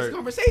 doing sorry, that sorry.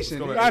 Conversation. Let's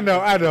go nigga. back.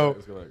 I know.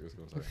 Let's go back.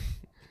 Sorry.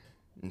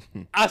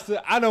 I said,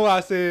 I know what I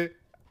said.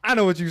 I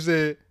know what you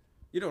said.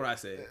 You know what I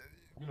said.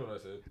 You know what I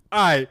said.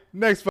 All right,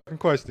 next fucking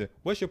question.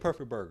 What's your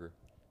perfect burger?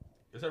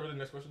 Is that really the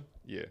next question?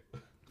 Yeah,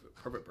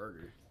 Perfect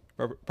burger.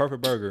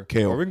 perfect burger.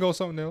 Kale. Or we can go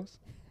something else.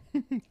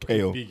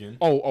 Kale. Vegan.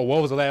 Oh,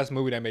 what was the last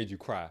movie that made you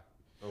cry?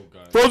 Oh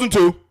God. Frozen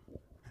 2.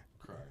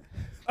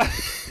 Cry.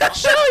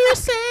 Show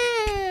yourself.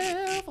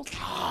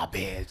 Oh,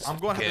 bitch. I'm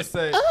going to have to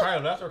say cry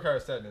of laughter or cry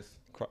of sadness.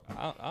 Cry.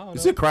 I don't know. You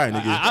said crying,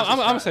 nigga. I'm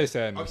gonna say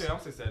sadness. Okay, I'm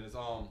gonna say sadness.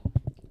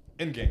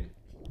 Endgame.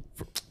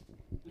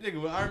 Nigga,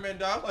 when Iron Man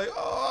died, I'm like,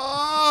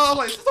 oh, I'm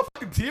like, is this a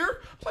fucking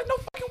tear? I'm like, no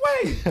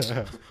fucking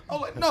way.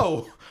 I'm like,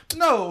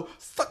 no,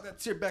 suck that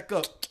tear back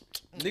up.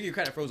 Nigga, you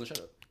cried at Frozen. Shut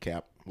up.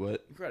 Cap.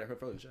 What? You cried at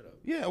Frozen. Shut up.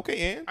 Yeah,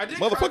 okay, and I did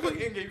cry motherfucker. for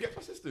Endgame. You got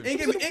my sister.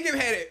 Endgame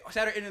had it.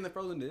 Saturday ending than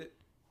Frozen did.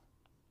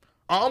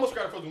 I almost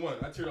cried at Frozen 1.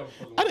 I teared up at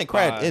Frozen 1. I didn't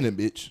cry at the ending,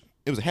 bitch.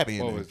 It was a happy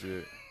What ending. was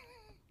it?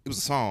 It was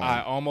a song.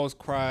 I almost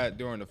cried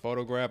during the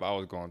photograph. I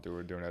was going through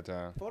it during that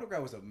time.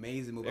 Photograph was an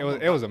amazing movie.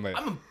 It was amazing.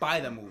 I'm gonna buy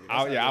that movie.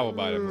 I would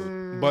buy that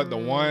movie. But the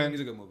one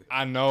It's a good movie.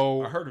 I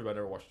know I heard it, but I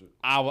never watched it.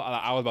 I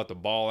was about to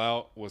ball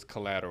out was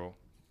Collateral.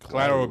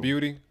 Collateral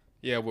Beauty.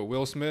 Yeah, with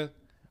Will Smith.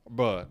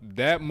 But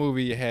that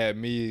movie had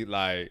me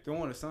like The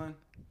one with the son.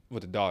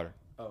 with the daughter.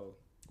 Oh.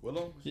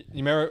 Willow? You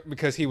remember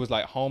because he was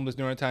like homeless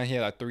during the time. He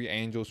had like 3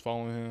 angels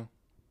following him,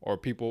 or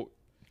people.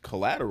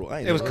 Collateral. I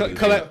ain't It was never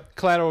heard of it.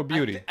 Collateral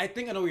Beauty. I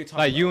think I know what you're talking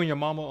Like about. you and your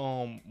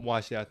mama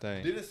watched that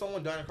thing. Didn't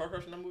someone die in a car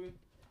crash in that movie?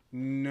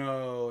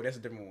 No, that's a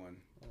different one.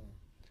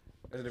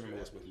 That's a different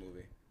Will Smith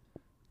movie.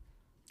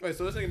 Wait,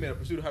 so this thing made a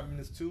Pursuit of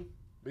Happiness 2,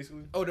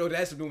 basically? Oh no,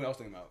 that's the movie I was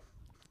thinking about.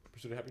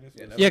 Pursuit of Happiness?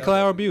 Yeah, Yeah,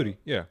 Collateral Beauty.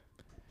 Yeah.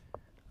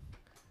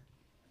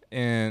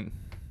 And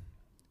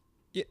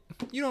yeah,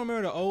 you don't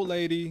remember the old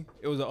lady?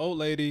 It was an old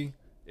lady.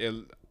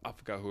 I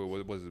forgot who it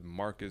was. Was it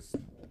Marcus?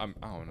 I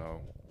don't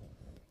know.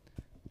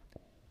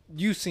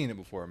 you've seen it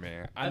before,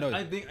 man. I know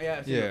I think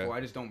I've seen it before.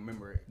 I just don't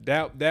remember it.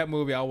 that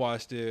movie. I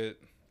watched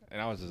it,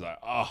 and I was just like,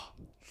 oh,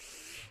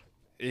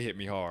 it hit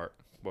me hard.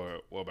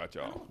 But what about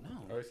y'all? I don't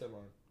know. I already said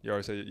mine. You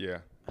already said it, yeah.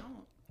 I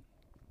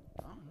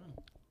don't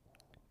know.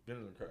 Get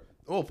in the crap.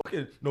 Oh,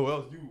 fucking. No, that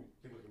was you.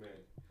 Think like a man.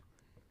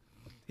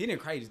 He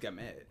didn't cry. He just got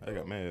mad. I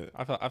got mad.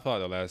 I thought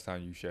the last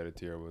time you shed a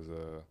tear was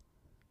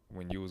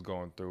when you was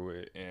going through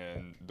it,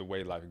 and The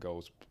Way Life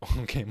Goes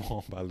came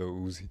on by Lil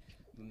Uzi.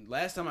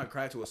 Last time I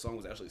cried to a song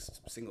was actually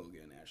Single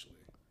Again, actually.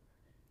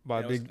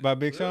 By That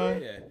Big was-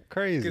 Sean. Yeah.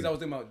 Crazy. Because I was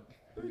thinking about.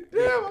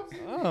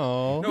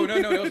 Oh. No.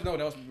 That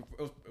was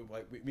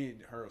like me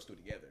and her was still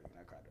together when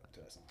I cried to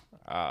that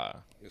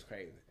song. It was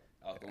crazy.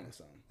 I was going to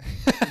something.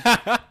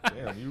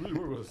 Damn, you really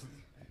were.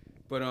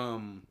 But I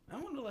don't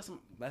know the last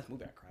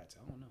movie I cried to.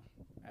 I don't know,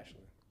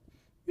 actually.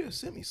 Yeah,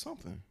 send me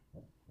something.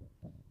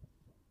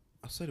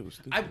 I said it was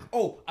stupid.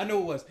 I know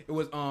it was. It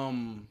was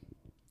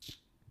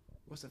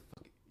what's the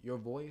fuck? Your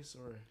Voice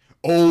or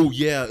Oh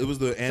yeah, it was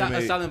the anime.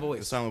 A Silent Voice.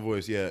 The Silent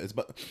Voice. Yeah, it's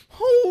about.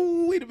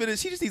 Oh wait a minute,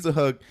 she just needs a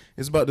hug.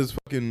 It's about this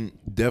fucking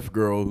deaf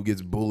girl who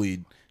gets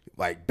bullied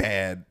like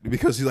bad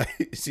because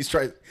she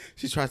tries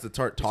to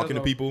start talking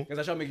to people. Because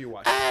I shall make you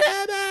watch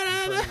it.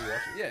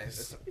 Yeah.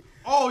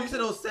 Oh, you said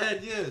it was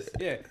sad. Yes.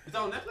 Yeah. Is that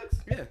on Netflix?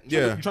 Yeah.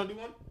 Yeah, You trying to do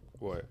one?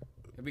 What?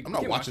 I'm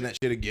not watching that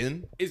shit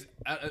again. It's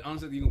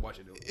honestly you can watch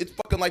it. Though. It's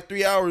fucking like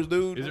 3 hours,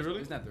 dude. Is it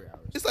really? It's not 3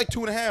 hours. It's like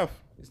 2.5.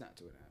 It's not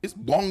 2.5. It's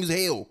long as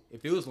hell,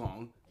 It feels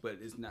long, but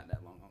it's not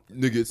that long.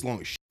 nigga. It's long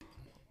as shit.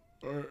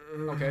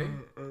 Okay.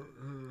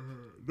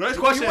 Next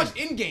You question. watched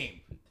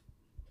Endgame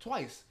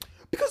twice.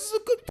 Because it's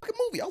a good fucking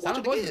movie. I watch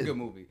Silent it Voice is a again. good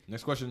movie.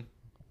 Next question.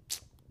 You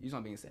just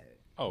not being sad.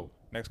 Oh,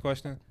 next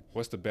question.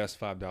 What's the best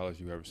 $5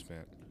 you ever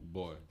spent?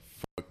 Boy.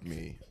 Fuck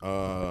me.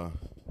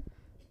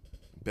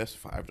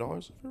 Best $5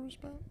 I've ever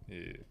spent.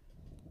 Yeah.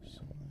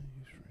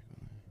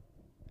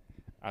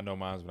 I know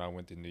mine's when I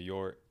went to New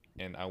York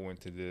and I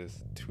went to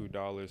this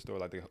 $2 store.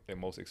 Like the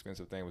most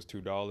expensive thing was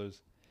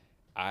 $2.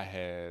 I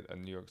had a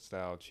New York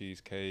style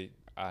cheesecake.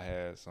 I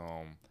had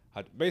some.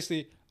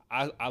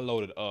 I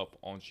loaded up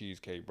on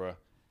cheesecake, bruh,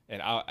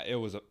 and it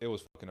was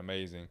fucking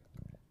amazing,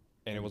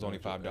 and it was only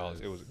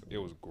 $5. It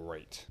was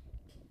great.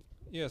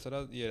 Yeah, so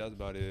that's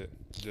about it.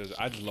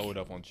 I just loaded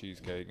up on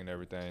cheesecake and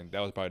everything. That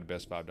was probably the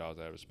best $5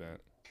 I ever spent.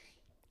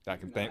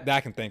 That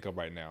I can think of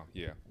right now.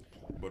 Yeah.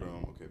 But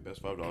okay,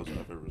 best $5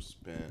 I've ever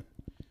spent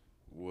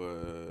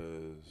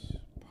was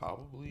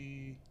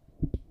probably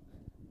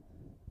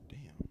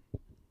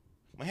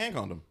my hand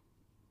condom.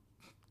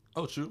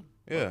 Oh, true.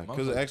 Yeah,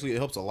 because actually it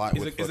helps a lot.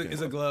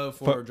 It's a glove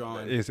for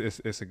drawing. It's a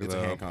glove. It's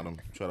a hand condom.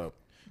 Shut up.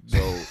 So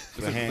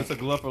It's a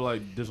glove for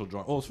like digital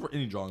drawing. Oh, it's for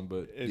any drawing,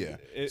 but yeah.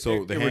 It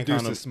So the hand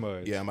reduces condom.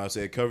 smudge. Yeah, I'm about to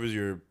say it covers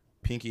your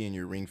pinky and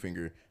your ring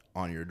finger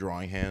on your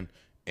drawing hand,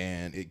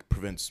 and it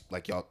prevents,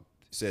 like y'all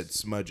said,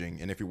 smudging.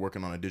 And if you're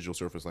working on a digital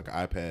surface like an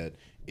iPad,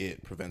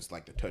 it prevents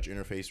like the touch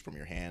interface from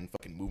your hand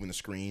fucking moving the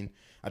screen.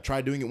 I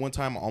tried doing it one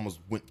time. I almost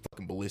went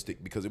fucking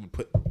ballistic because it would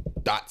put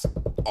dots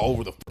all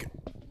over the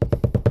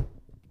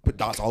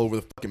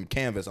fucking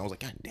canvas. I was like,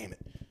 God damn it.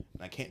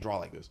 And I can't draw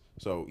like this.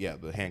 So yeah,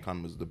 the hand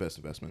condom is the best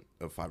investment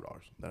of $5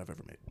 that I've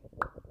ever made.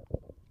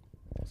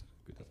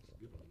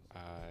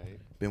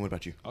 Ben, what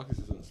about you? I'll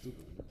consider something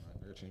stupid.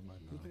 I gotta change mine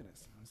now.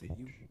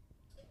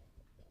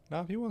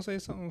 Now, if you want to say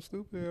something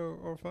stupid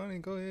or funny,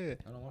 go ahead.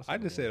 I don't want to. I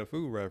just said a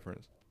food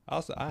reference.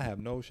 Also, I have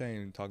no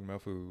shame in talking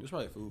about food. It's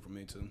probably food for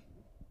me too.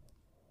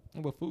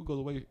 But food goes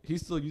away. He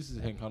still uses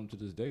his hand condom to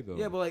this day, though.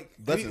 Yeah, but like,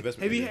 That's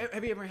investment have you right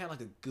have you ever had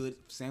like a good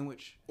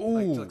sandwich?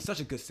 Ooh. Like such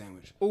a good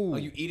sandwich. Ooh.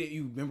 Like you eat it,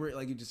 you remember it,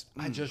 like you just.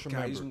 I just God, I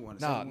remember. just wanna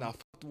say one.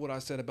 Fuck what I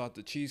said about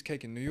the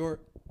cheesecake in New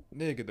York.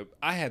 Nigga,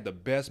 I had the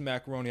best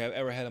macaroni I've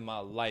ever had in my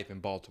life in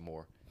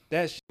Baltimore.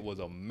 That shit was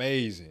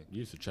amazing. You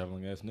used a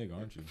traveling ass nigga,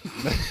 aren't you?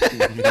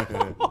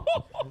 Nigga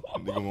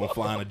gonna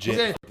fly on a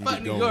jet.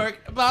 Fuck New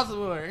York,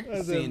 Baltimore.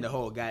 Seeing the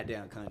whole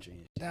goddamn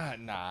country.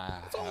 Nah.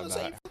 It's all in the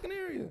same fucking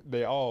area.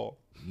 They all.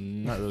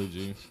 Not really,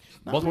 G.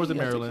 Not Baltimore's really,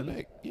 in I take it Maryland.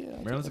 back. Yeah, I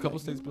take Maryland's a it couple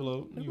back. states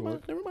below New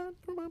York. Never mind.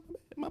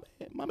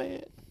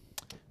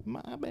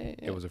 My bad.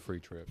 It was a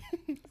free trip.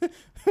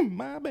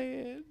 My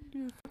bad.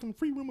 Yeah, fucking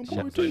free room and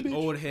board Shut too, up. bitch.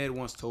 Old head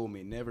once told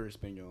me, never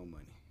spend your own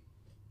money.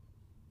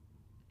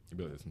 You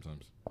be like that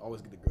sometimes.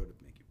 Always get the girl to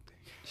make you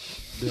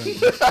pay.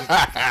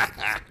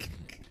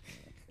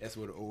 That's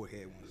what the old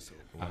head once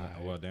told me.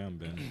 Well, damn,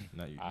 Ben.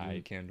 Not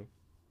you. Kendall.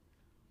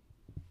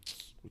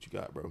 What you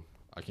got, bro?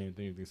 I can't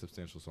think of anything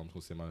substantial, so I'm just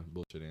gonna say my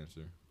bullshit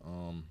answer.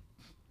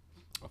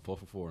 A 4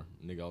 for 4.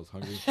 Nigga, I was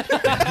hungry.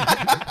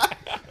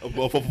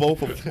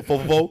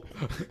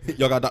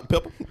 Y'all got Dr.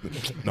 Pepper?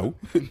 No.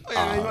 Oh,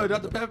 yeah, you want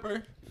Dr.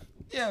 Pepper?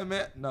 Yeah,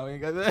 man. No, we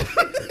ain't got that.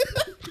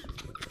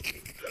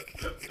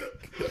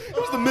 It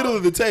was the middle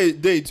of the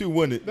day too,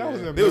 wasn't it? That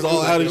was It was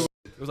all out of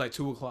It was like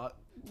 2:00.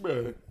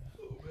 shit.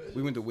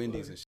 We went to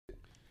Wendy's and shit.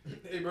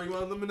 Hey, bro, you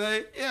want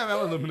lemonade? Yeah, man, I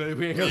want lemonade.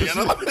 We ain't got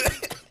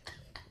that.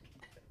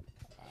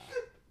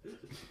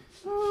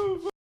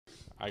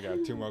 I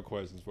got 2 more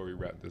questions before we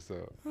wrap this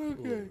up.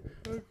 Okay.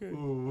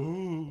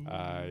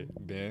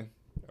 Alright, Ben.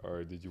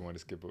 or did you want to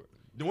skip it?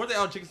 Weren't they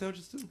all chicken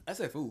sandwiches too? I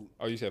said food.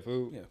 Oh, you said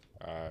food? Yeah.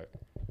 All right.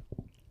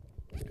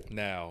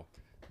 Now,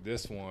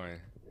 this one,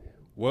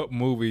 what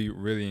movie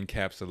really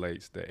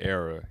encapsulates the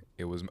era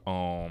it was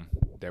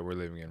that we're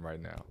living in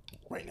right now?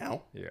 Right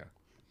now, Yeah.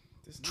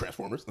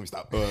 Transformers. Let me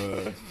stop.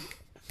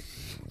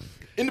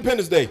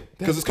 Independence Day,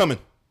 because it's coming.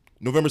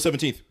 November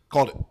 17th.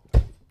 Called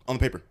it on the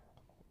paper.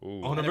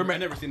 Ooh. On I November,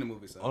 never seen the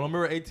movie, so. on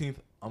November 18th,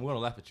 I'm gonna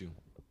laugh at you.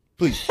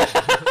 Please,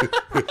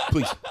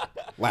 please,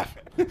 laugh.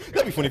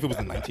 That'd be funny if it was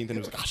the 19th and it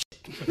was like, oh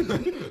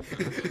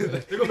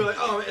shit. They're gonna be like,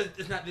 oh,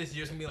 it's not this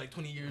year. It's gonna be like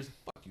 20 years.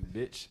 Fuck you,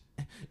 bitch.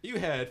 You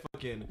had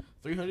fucking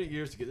 300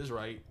 years to get this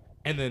right,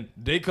 and then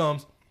day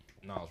comes.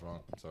 No, I was wrong.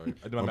 I'm sorry.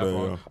 I did my math bad,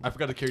 wrong. yeah. I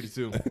forgot to carry the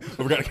two. I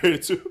forgot to carry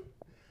it too.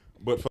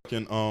 But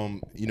fucking,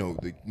 you know,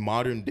 the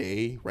modern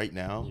day right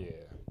now Yeah.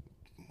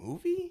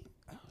 movie.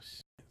 Oh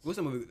shit. What's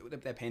the movie?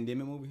 That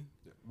pandemic movie?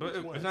 But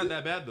it's not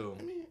that bad though.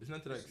 It's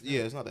not to that extent.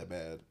 Yeah, it's not that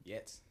bad.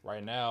 Yet.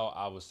 Right now,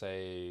 I would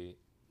say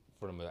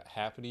for the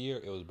half of the year,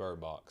 it was Bird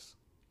Box.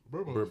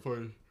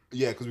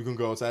 Yeah, because we couldn't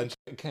go outside. And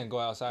You can't go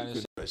outside and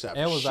shit. shit. And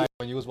it was like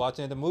when you was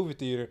watching at the movie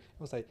theater, it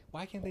was like,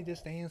 why can't they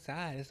just stay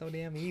inside? It's so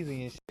damn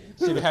easy and shit.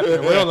 Shit happened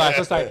in real life.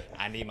 So it's like,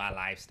 I need my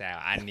lifestyle.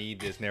 I need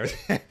this and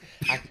everything.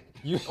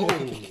 Oh,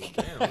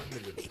 damn. That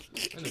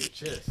nigga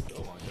chest.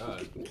 Oh my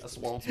god. I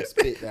swallowed some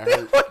spit that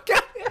hurt.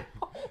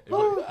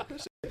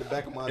 The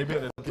back of my It be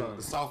at the time.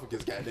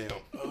 esophagus, goddamn.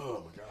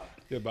 Oh my god.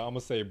 Yeah, but I'm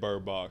gonna say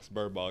Bird Box.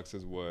 Bird Box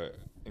is what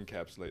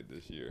encapsulate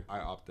this year. I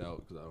opt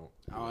out because I don't.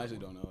 I actually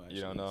don't know. Actually.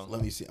 You don't know?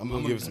 Let me see. I'm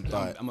gonna give it some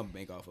thought. I'm gonna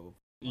bank off of.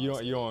 You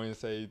don't even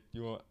say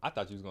you want. I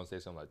thought you was gonna say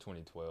something like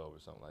 2012 or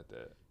something like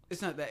that.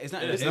 It's not that. It's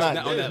not. It's It's not-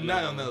 not on it's that not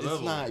level. on that It's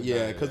level. not,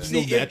 yeah, because See,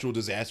 there's no if- natural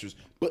disasters.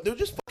 But they're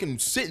just fucking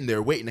sitting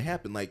there waiting to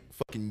happen. Like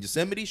fucking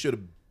Yosemite should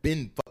have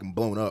been fucking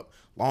blown up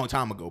long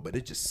time ago, but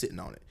it's just sitting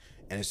on it.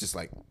 And it's just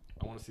like,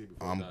 I want to see it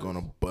before I'm it dies.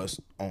 gonna bust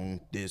on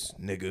this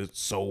nigga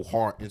so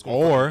hard. And it's gonna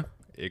Or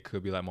it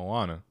could be like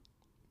Moana.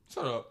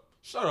 Shut up.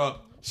 Shut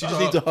up. she just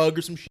needs a hug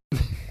or some shit.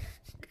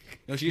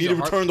 No, she Need needs to a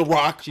heart. return the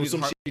rock She or needs, some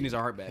heart, shit. she needs a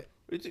heart back.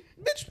 Bitch,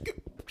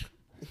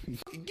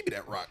 give me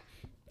that rock.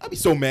 I'd be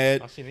so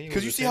mad. All she need Because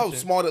was you see how attention.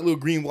 small that little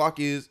green block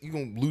is? You're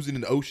going to lose it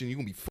in the ocean. You're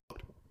going to be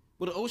fucked.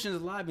 Well, the ocean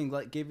is alive and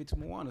like gave it to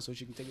Moana so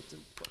she can take it to.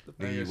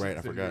 Yeah, you're right.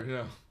 I forgot.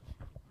 Yeah.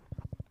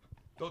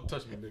 Don't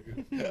touch me,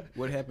 nigga.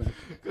 What happened?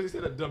 Because he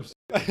said that dumb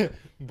shit.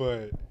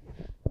 But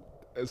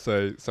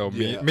so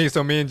Yeah. me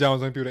and John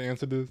was gonna be able to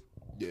answer this.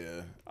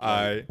 Yeah. All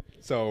right.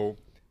 So,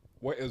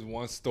 what is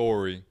one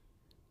story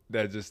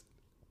that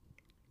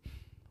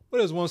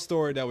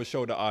would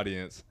show the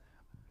audience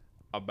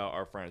about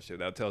our friendship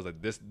that tells like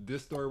this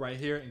story right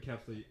here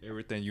encapsulates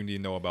everything you need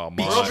to know about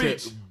Beach mine. trip.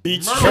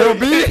 Beach Myrtle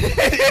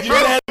trip.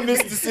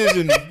 Unanimous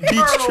decision.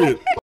 Beach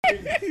trip.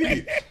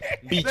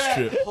 Beach That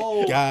trip.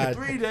 whole God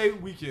 3-day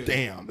weekend.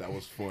 damn, that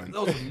was fun.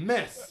 That was a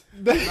mess.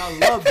 And I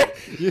loved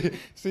it.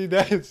 Yeah,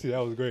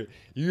 that was great.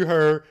 You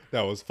heard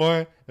that was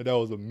fun and that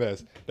was a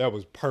mess. That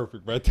was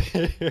perfect right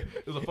there.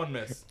 It was a fun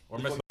mess. Or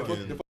mess The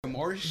fucking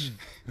marsh.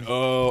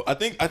 I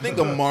think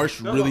the marsh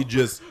really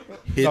just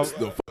hits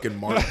the fucking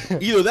marsh.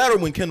 Either that or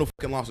when Kendall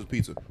fucking lost his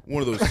pizza.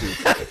 One of those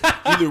two.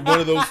 Either one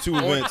of those two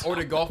events. Or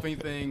the golfing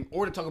thing,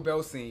 or the Taco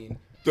Bell scene.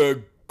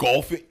 The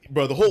golfing,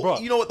 bro. The whole, Bro,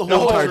 you know what? The the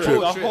whole whole entire trip,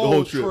 trip. the The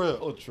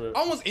whole trip.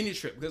 Almost any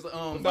trip because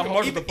Taco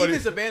Marsh is the even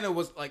funniest. Savannah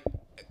was like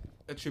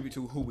a tribute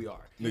to who we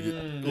are.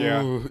 Nigga.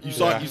 Yeah. Ooh, you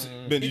saw it.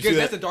 Ben, you see Because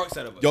that's the that? dark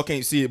side of us. Y'all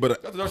can't see it,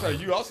 but That's the dark side.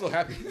 You also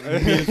happy.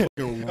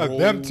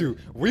 Them two,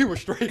 we were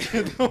straight.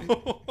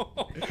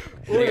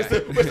 We're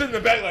sitting in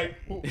the back like,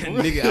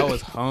 Nigga, I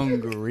was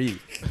hungry.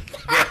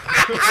 wait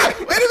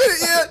a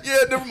minute. Yeah.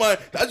 Never mind.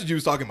 That's what you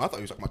was talking about. I thought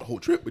you was talking about the whole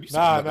trip, but you said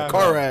about the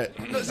car ride.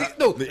 No, see,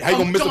 no. How you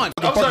gonna miss John,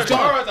 a fucking John,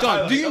 parking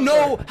John, do you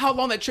know how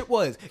long that trip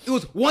was? It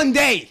was one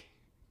day.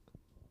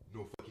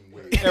 No fucking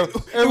way.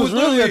 it was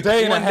really a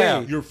day and a one day.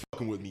 half. You're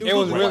fucking with me. It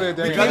was really a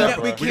day We and a came half.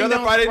 down, we bro. came got there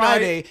down Friday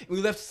Friday, night. and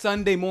we left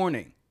Sunday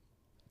morning.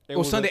 It Or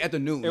was Sunday a,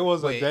 afternoon. It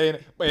was Wait. a day,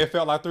 but it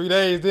felt like 3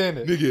 days,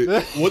 didn't it?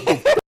 Nigga, what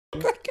the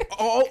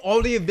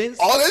All the events.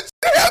 all that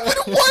shit happened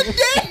in one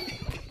day?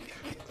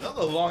 that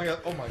was a long ass.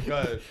 Oh my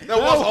god. That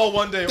was all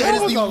one day. That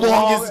is was the a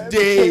longest long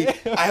day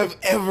day. I have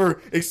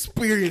ever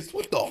experienced.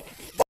 What the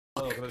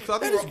fuck? So I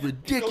That think is we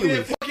ridiculous.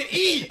 didn't fucking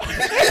eat.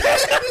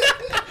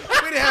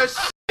 We didn't have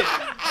shit.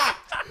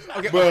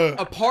 Okay, Bruh.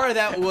 a part of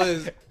that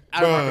was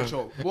out of our Bruh.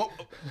 control. Well,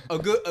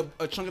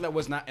 a chunk of that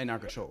was not in our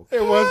control.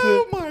 It wasn't.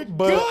 Oh my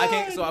but, So I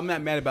can't. So I'm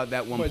not mad about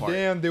that one But part.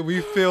 damn, did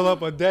we fill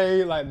up a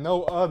day like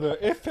no other?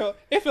 It felt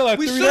like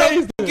We 3 should days.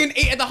 have fucking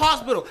ate at the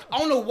hospital. I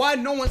don't know why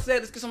no one said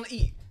let's get something to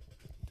eat.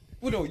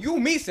 Well, no, you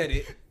and me said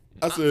it.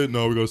 I said,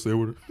 no, we gotta stay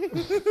with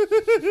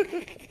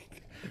her.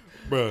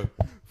 Bruh,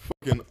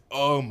 fucking,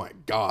 oh my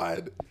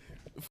God.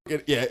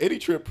 Fucking, yeah, any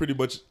trip pretty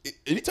much,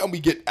 anytime we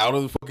get out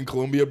of the fucking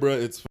Colombia,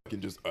 bruh, it's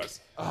fucking just us.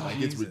 Like,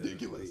 it's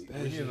ridiculous.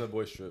 We need another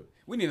boys trip.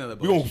 We need another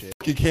We gonna bullshit.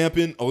 fucking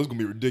camping. Oh, it's gonna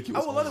be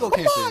ridiculous. I would love to go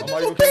Come on, camping.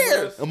 there's no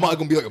bears. I'm not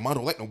gonna be like, I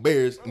don't like no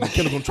bears. And then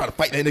Kendall gonna try to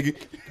fight that nigga.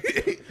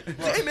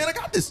 Hey man, I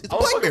got this. It's a I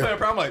was black fucking bear.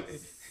 playing around. I'm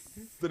like,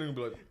 sitting and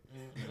be like,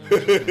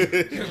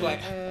 He was like,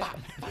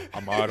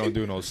 Amar don't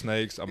do no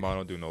snakes. Amar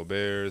don't do no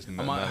bears.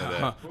 None of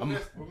that. We're gonna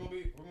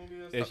be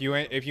If you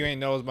ain't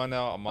noticed by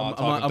now, Amar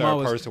Amar talking third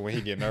was- person when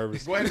he get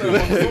nervous. Go ahead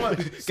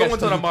and tell someone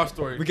tell that Mark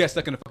story. we got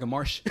stuck in the fucking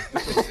marsh.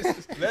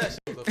 That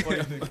shit was a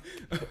funny thing.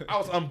 I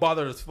was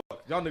unbothered as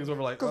fuck. Y'all niggas were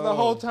like, Because the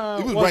whole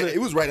time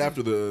It was right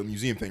after the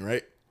museum thing,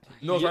 right?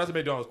 No, it's right after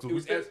McDonald's. It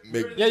was at-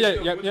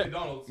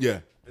 Yeah.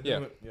 Yeah.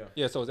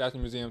 Yeah, so it was after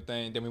the museum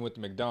thing. Then we went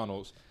to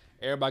McDonald's.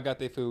 Everybody got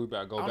their food. We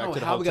gotta go I don't back know to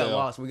the how hotel. we got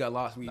lost. We got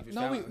lost. We wasn't.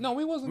 We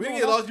going didn't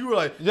get lost. You were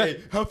like, Yeah.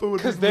 hey, how far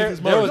would 'Cause this there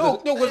this was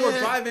market? No, because we're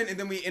driving and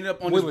then we ended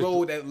up on this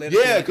road that led.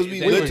 Yeah, because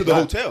we went to the were-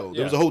 hotel. There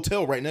yeah. was a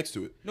hotel right next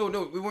to it. No,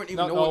 we weren't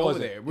even No, it over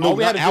wasn't. there. No, No, All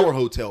we not had to do- our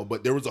hotel,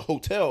 but there was a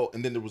hotel,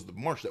 and then there was the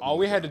marsh. That All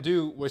we had to on.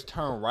 do was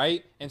turn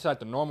right into like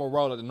the normal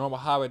road, like the normal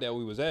highway that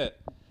we was at,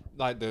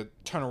 like the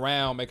turn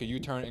around, make a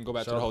U-turn, and go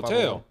back Shout to the out to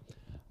hotel.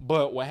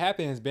 But what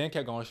happened is Ben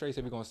kept going straight,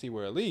 said we're gonna see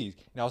where it leads.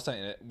 And I was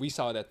saying that we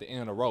saw it at the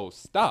end of the road,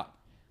 stop,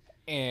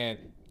 and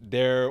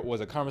there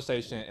was a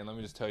conversation. And let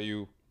me just tell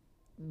you,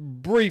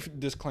 brief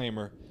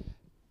disclaimer: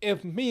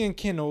 if me and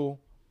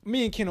Kendall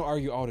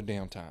argue all the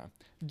damn time,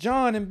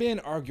 John and Ben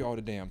argue all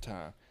the damn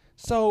time.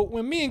 So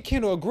when me and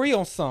Kendall agree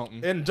on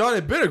something, And John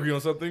and Ben agree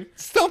on something.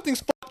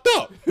 something's fucked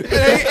up. It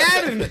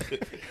ain't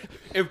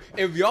adding.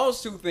 If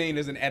y'all's two thing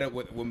doesn't add up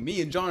with what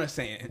me and John are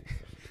saying,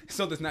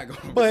 something's not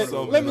going. But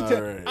So let me tell you,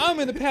 alright. I'm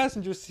in the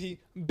passenger seat.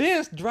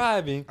 Ben's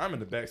driving, I'm in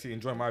the backseat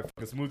enjoying my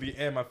fucking smoothie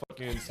and my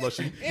fucking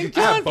slushy. and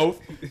I have John both.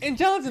 and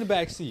John's in the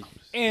back seat.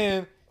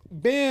 And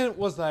Ben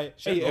was like,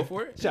 Should I go if-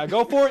 for it? Should I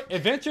go for it?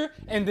 Adventure?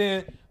 And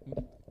then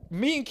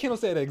me and Kendall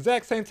said at the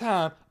exact same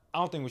time, I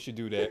don't think we should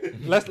do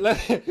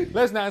that.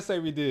 Let's not say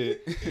we did.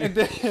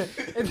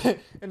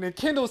 And then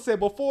Kendall said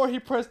before he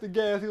pressed the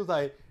gas, he was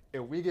like,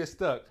 if we get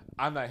stuck,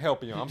 I'm not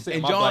helping you. I'm sitting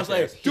And my John's black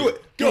like, ass do here."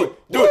 it, do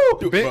it. Do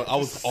it. Ben- Bro, I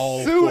was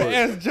all soon for it.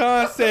 as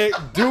John said,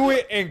 do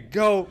it and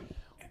go,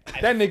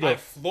 that nigga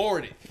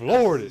Floored it.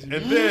 floored it. And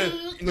then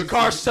the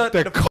car shut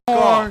The the fuck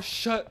car off.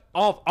 shut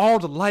off all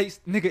the lights,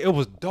 nigga. It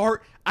was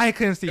dark. I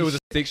couldn't see. It was a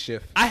stick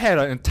shift. I had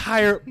an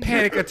entire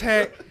panic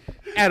attack.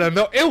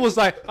 It was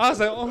like I was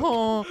like,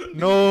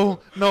 no.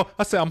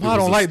 I said, Amar was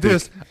don't a like stick.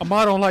 this.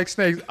 Amar don't like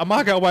snakes.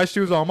 Amar got white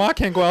shoes on. Amar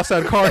can't go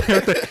outside the car.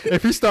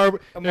 If he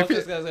start, I'm if he,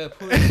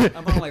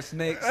 on like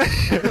snakes. I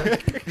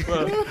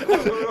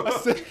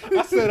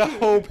said a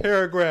whole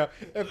paragraph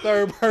in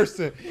third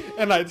person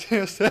in like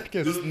 10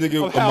 seconds. This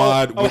nigga of how,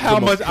 Ahmad of went how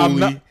from a much I'm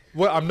not, fully-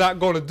 what I'm not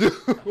gonna do.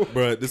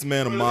 Bro, this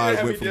man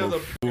Ahmad went from a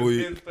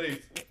fully.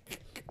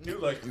 You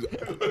like,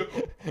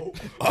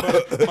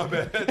 my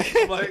bad.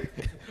 I'm like,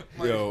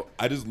 Yo,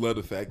 I just love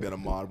the fact that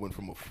Ahmad went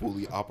from a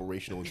fully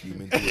operational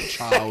human to a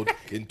child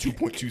in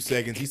 2.2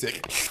 seconds. He said,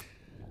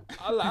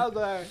 I was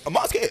like,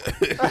 Ahmad's scared.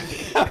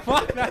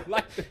 why not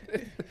like this?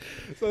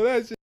 So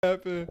that shit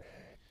happened.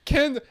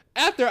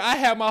 After I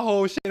had my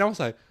whole shit, I was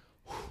like,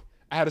 whew,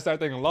 I had to start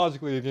thinking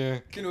logically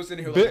again. Kendall was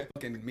sitting here Ben- like a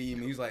fucking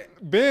meme. He's like,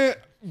 Ben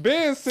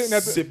sitting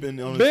at the Sipping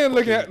on his Ben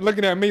fucking-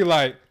 looking at me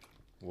like,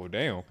 well,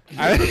 damn.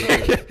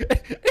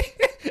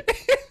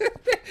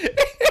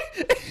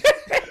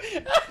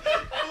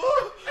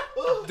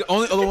 the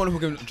only other one who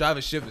can drive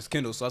a ship is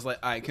Kendall. So I was like,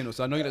 all right, Kendall.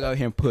 So I know you got out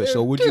here and push.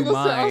 So would you Kendall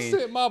said, I mind?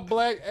 sit my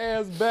black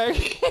ass back.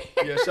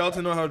 yeah, shout out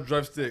to know how to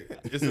drive stick.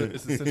 It's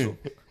essential.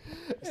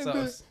 So I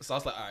was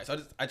like, all right.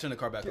 So I turned the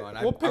car back on.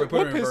 What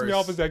pissed me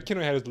off is that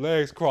Kendall had his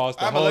legs crossed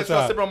I the had my whole legs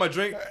crossed, time. sipping on my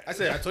drink. I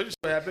said, I told you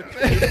what happened.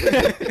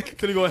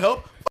 Can you go and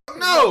help?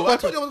 No, I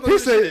told you I was going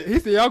to do He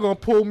said, y'all gonna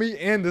pull me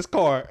in this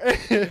car.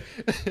 and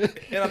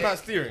I'm not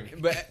steering.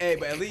 But hey,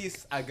 but at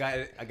least I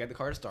got the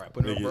car to start. I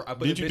put it over. I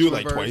put Did the you bitch do it in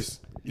like reverse. twice?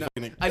 No,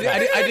 You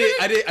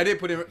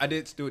fucking- I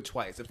did do it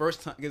twice. The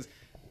first time because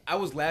I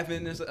was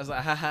laughing and so I was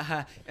like ha ha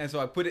ha, and so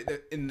I put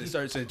it in the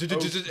started saying,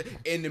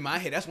 and in my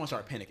head that's when I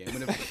started panicking.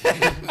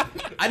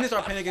 I didn't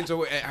start panicking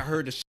until I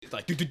heard the shit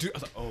like do. I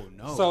was like, oh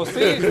no. So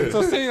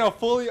seeing a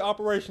fully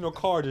operational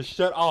car just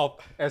shut off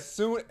as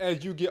soon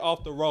as you get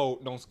off the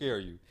road don't scare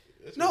you.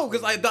 no,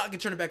 because I thought I could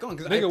turn it back on.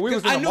 Nigga, we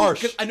was in the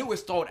marsh. Because I knew it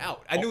stalled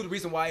out. I knew the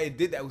reason why it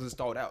did that was it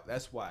stalled out.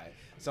 That's why.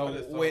 So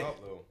when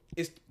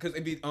it's because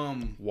it'd be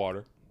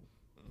Water.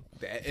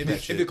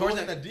 if the car's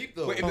not that deep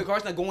though. Wait, if the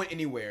car's not going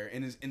anywhere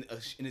and is in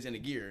a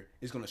gear,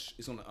 it's gonna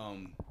stall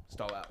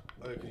out.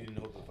 You didn't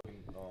hold the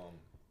fucking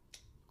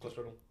clutch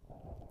pedal.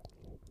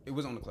 It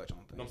wasn't on the clutch. I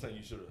don't think. No, I'm saying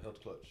you should have held the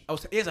clutch. I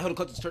held the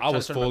clutch. I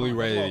was fully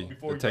ready. ready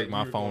Before to take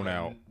my you were phone going-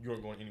 out, You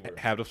weren't going anywhere.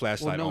 have the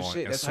flashlight Well, no on,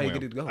 shit. and That's how you swim.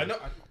 get it going. I know.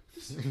 I'm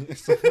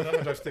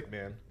a drive stick,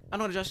 man. I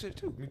know how to drive shit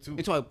too. Me too.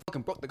 Until I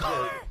fucking broke the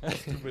car.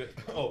 Stupid.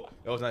 Oh,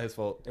 that was not his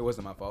fault. It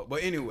wasn't my fault.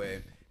 But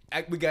anyway,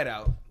 we got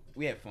out.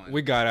 We had fun.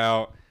 We got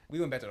out. We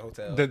went back to the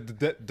hotel.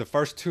 The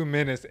first 2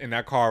 minutes in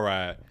that car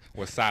ride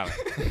was silent.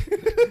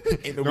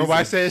 Ain't no Nobody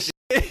reason- said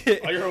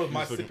shit. All you heard was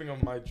my sipping on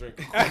my drink.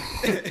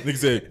 Nigga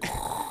said,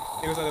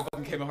 It was like the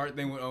fucking Kevin Hart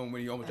thing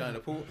when he almost died in the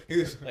pool. He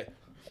was like,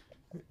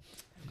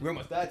 "We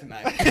almost died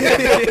tonight."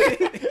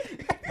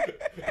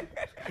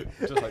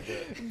 Just like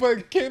that.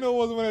 But Kendall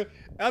was when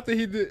after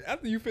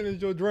you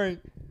finished your drink,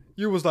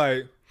 you was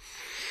like,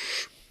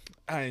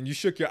 and you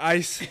shook your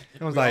ice. It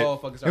was We like, all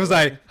fucking it was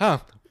started like, huh?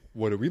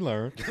 What did we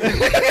learn? But,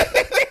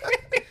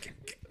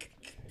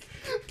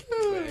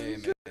 hey,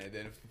 man,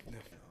 then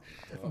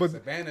But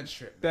Savannah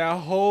trip. the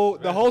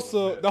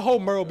whole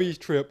Myrtle Beach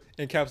trip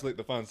encapsulate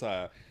the fun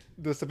side.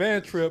 The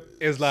Savannah trip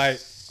is like,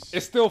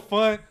 it's still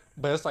fun,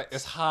 but it's like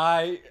it's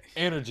high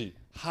energy,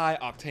 high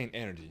octane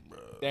energy.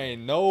 There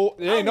ain't no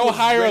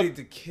higher. ready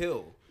to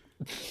kill.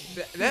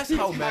 That's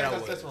how mad I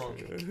was. That's wrong.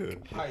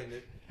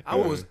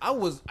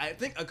 I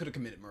think I could have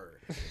committed murder.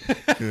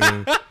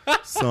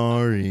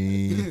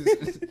 Sorry.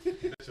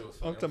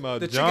 I'm talking about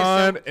The chicken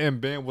John and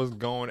Ben was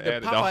going The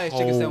at it Popeye the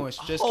chicken whole, sandwich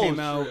just came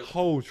out.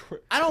 whole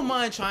trip. I don't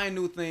mind trying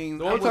new things.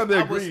 The only time they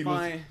I was agreed was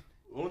fine.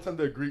 the only time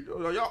they agreed.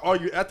 Y'all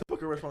argue at the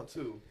fucking restaurant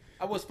too.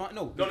 I was fine.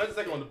 No, No, that's the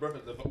second one. The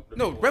breakfast.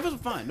 no, breakfast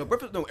was fine. No,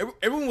 breakfast. No,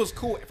 everyone was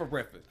cool for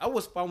breakfast. I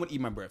was fine with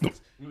eating my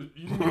breakfast. You-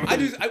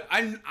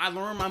 I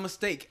learned my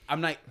mistake.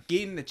 I'm not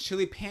getting the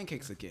chili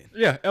pancakes again.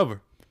 Yeah,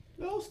 ever.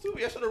 No,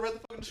 stupid. I should have read the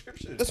fucking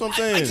description. That's what I'm I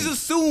saying. just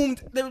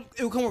assumed that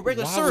it would come with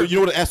regular So syrup. you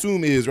know what an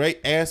assume is, right?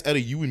 Ass out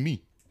of you and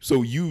me.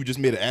 So you just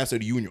made an ass out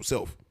of you and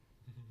yourself.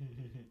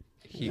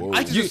 Whoa.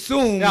 I just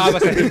assumed. Yeah, I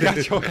was about to say,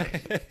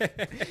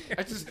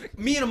 got your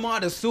Me and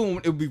Ahmad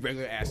assumed it would be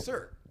regular ass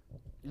syrup,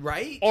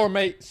 right? Or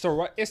mate,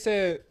 so it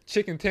said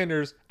chicken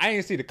tenders. I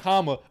didn't see the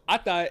comma. I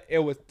thought it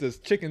was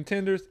just chicken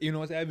tenders. You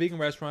know, it's at a vegan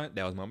restaurant.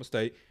 That was my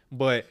mistake.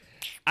 But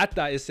I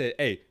thought it said,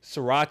 hey,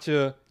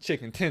 sriracha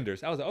chicken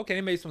tenders. I was like, okay,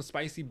 they made some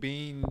spicy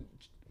bean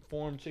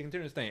formed chicken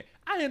tenders thing.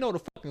 I didn't know the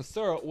fucking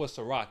syrup was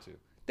sriracha.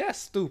 That's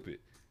stupid.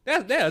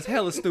 That's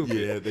hella stupid.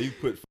 Yeah, they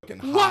put fucking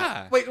hot.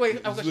 Why? Wait. I have a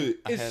It's question. lit.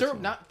 I Is had syrup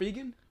some. not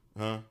vegan?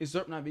 Huh? Is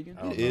syrup not vegan?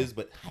 It is,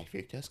 but high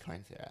fructose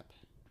corn syrup.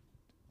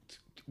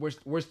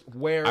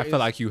 Where? I is- feel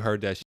like you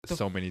heard that shit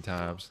so many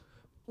times.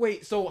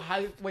 Wait. So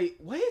high. Wait.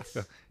 What?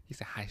 He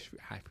said high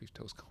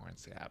fructose corn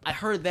syrup. I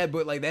heard that,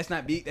 but like that's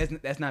not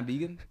That's not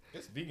vegan.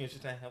 It's vegan. It's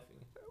just not healthy.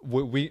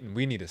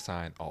 We need to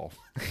sign off.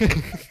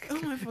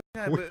 Oh my fucking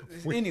god!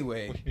 But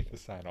anyway, We need to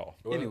sign off.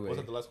 Anyway. Was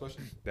that the last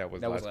question? That was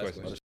That the was last last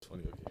question. That's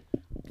funny.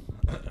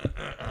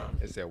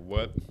 It said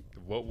what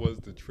was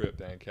the trip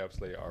that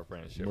encapsulated our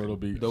friendship? Myrtle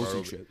Beach. those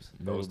Myrtle- two trips.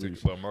 Those Myrtle two. Beach.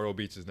 But Myrtle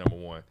Beach is number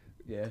one.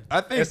 Yeah.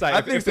 I think It's like-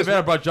 I think if this Savannah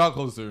was- brought y'all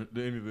closer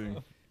than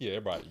anything. Yeah,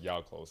 it brought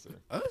y'all closer.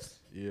 Us?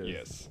 Yes.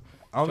 Yes.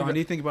 I don't John, do think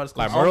you think about us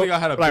Like closer? I don't Myrtle, think I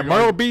had a like big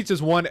Myrtle argue- Beach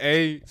is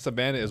 1A,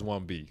 Savannah is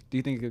 1B. Do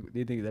you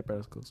think that brought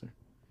us closer?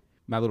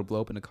 My little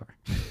blow up in the car.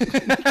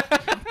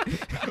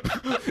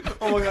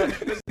 Oh my god.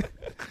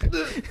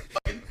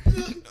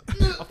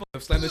 I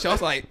slammed the shit. I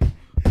was like,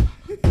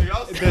 I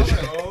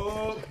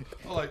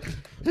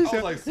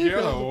was like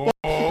scared. Like, oh.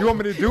 You want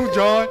me to do,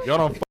 John? Y'all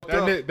don't fuck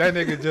That, up. that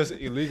nigga just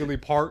illegally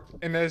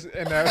parked in that.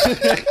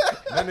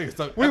 That nigga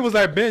stuck. We was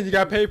like, Ben, you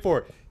got paid for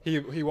it.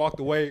 He walked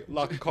away,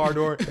 locked the car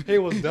door. He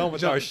was done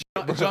with our shit.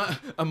 John,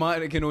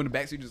 Ahmad and Kendall in the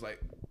backseat just like,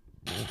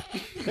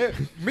 Yeah,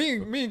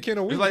 me and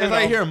Kendall, we It's like went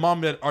off- hearing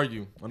mom and dad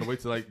argue on the way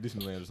to like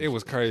Disneyland. Or something. It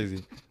was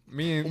crazy.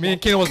 Me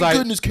and Kendall was like,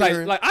 goodness,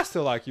 Karen. like, I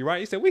still like you, right?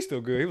 He said, we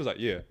still good. He was like,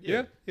 yeah,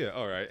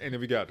 all right. And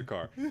then we got out the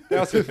car. That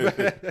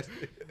was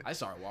I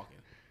started walking.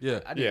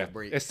 Yeah. I didn't yeah. have a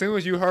break. As soon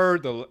as you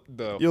heard the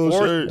Yellow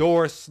fourth shirt.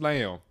 door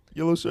slam,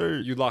 Yellow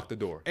shirt. you locked the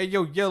door. Hey,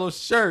 yo, yellow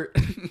shirt.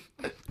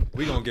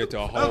 We gonna get to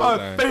a That's whole my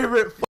thing.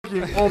 favorite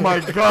fucking. Oh my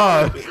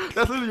god.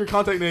 That's literally your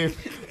contact name.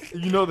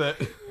 You know that.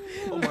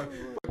 Oh my!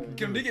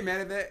 Kim, did you get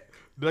mad at that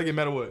Did I get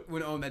mad at what?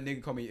 when that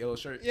nigga called me yellow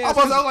shirt? Yeah, I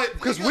was like,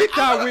 because we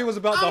thought we was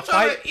about to I'm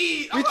trying fight. to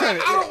eat. We I'm trying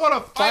like, to I don't want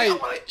to fight. I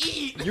fight. want to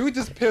eat. You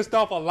just pissed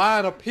off a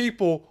line of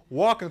people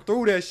walking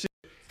through that shit.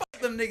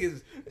 Fuck them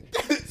niggas.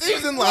 He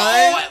was in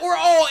line. We're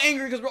all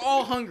angry because we're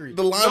all hungry.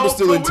 The line was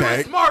still We were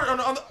intact. smart on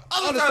the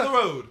other side of the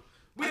road.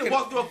 We didn't could've-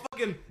 walk through a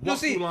fucking No,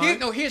 see,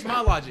 line. here's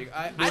my logic.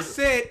 I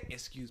said,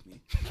 excuse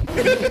me.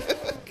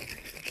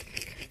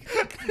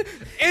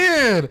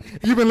 And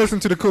you've been listening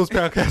to the coolest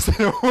podcast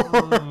in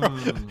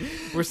the world.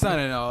 We're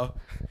signing off.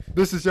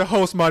 This is your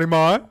host, Marty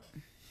Mod.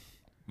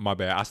 My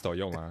bad, I stole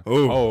your line.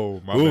 Ooh.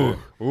 Oh, my Ooh. bad.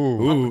 Ooh.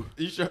 Ooh.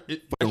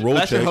 roll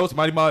That's your check. host,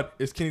 Mighty Mod.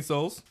 It's Kenny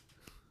Souls.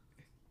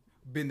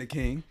 Ben the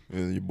King.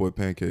 And your boy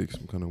Pancakes.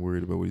 I'm kind of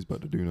worried about what he's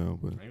about to do now,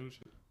 but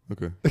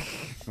okay.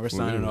 We're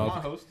signing Well,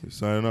 off. host.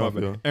 Signing My off,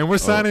 bad. y'all. And we're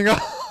signing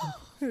off.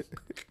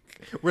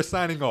 We're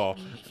signing off.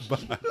 Bye.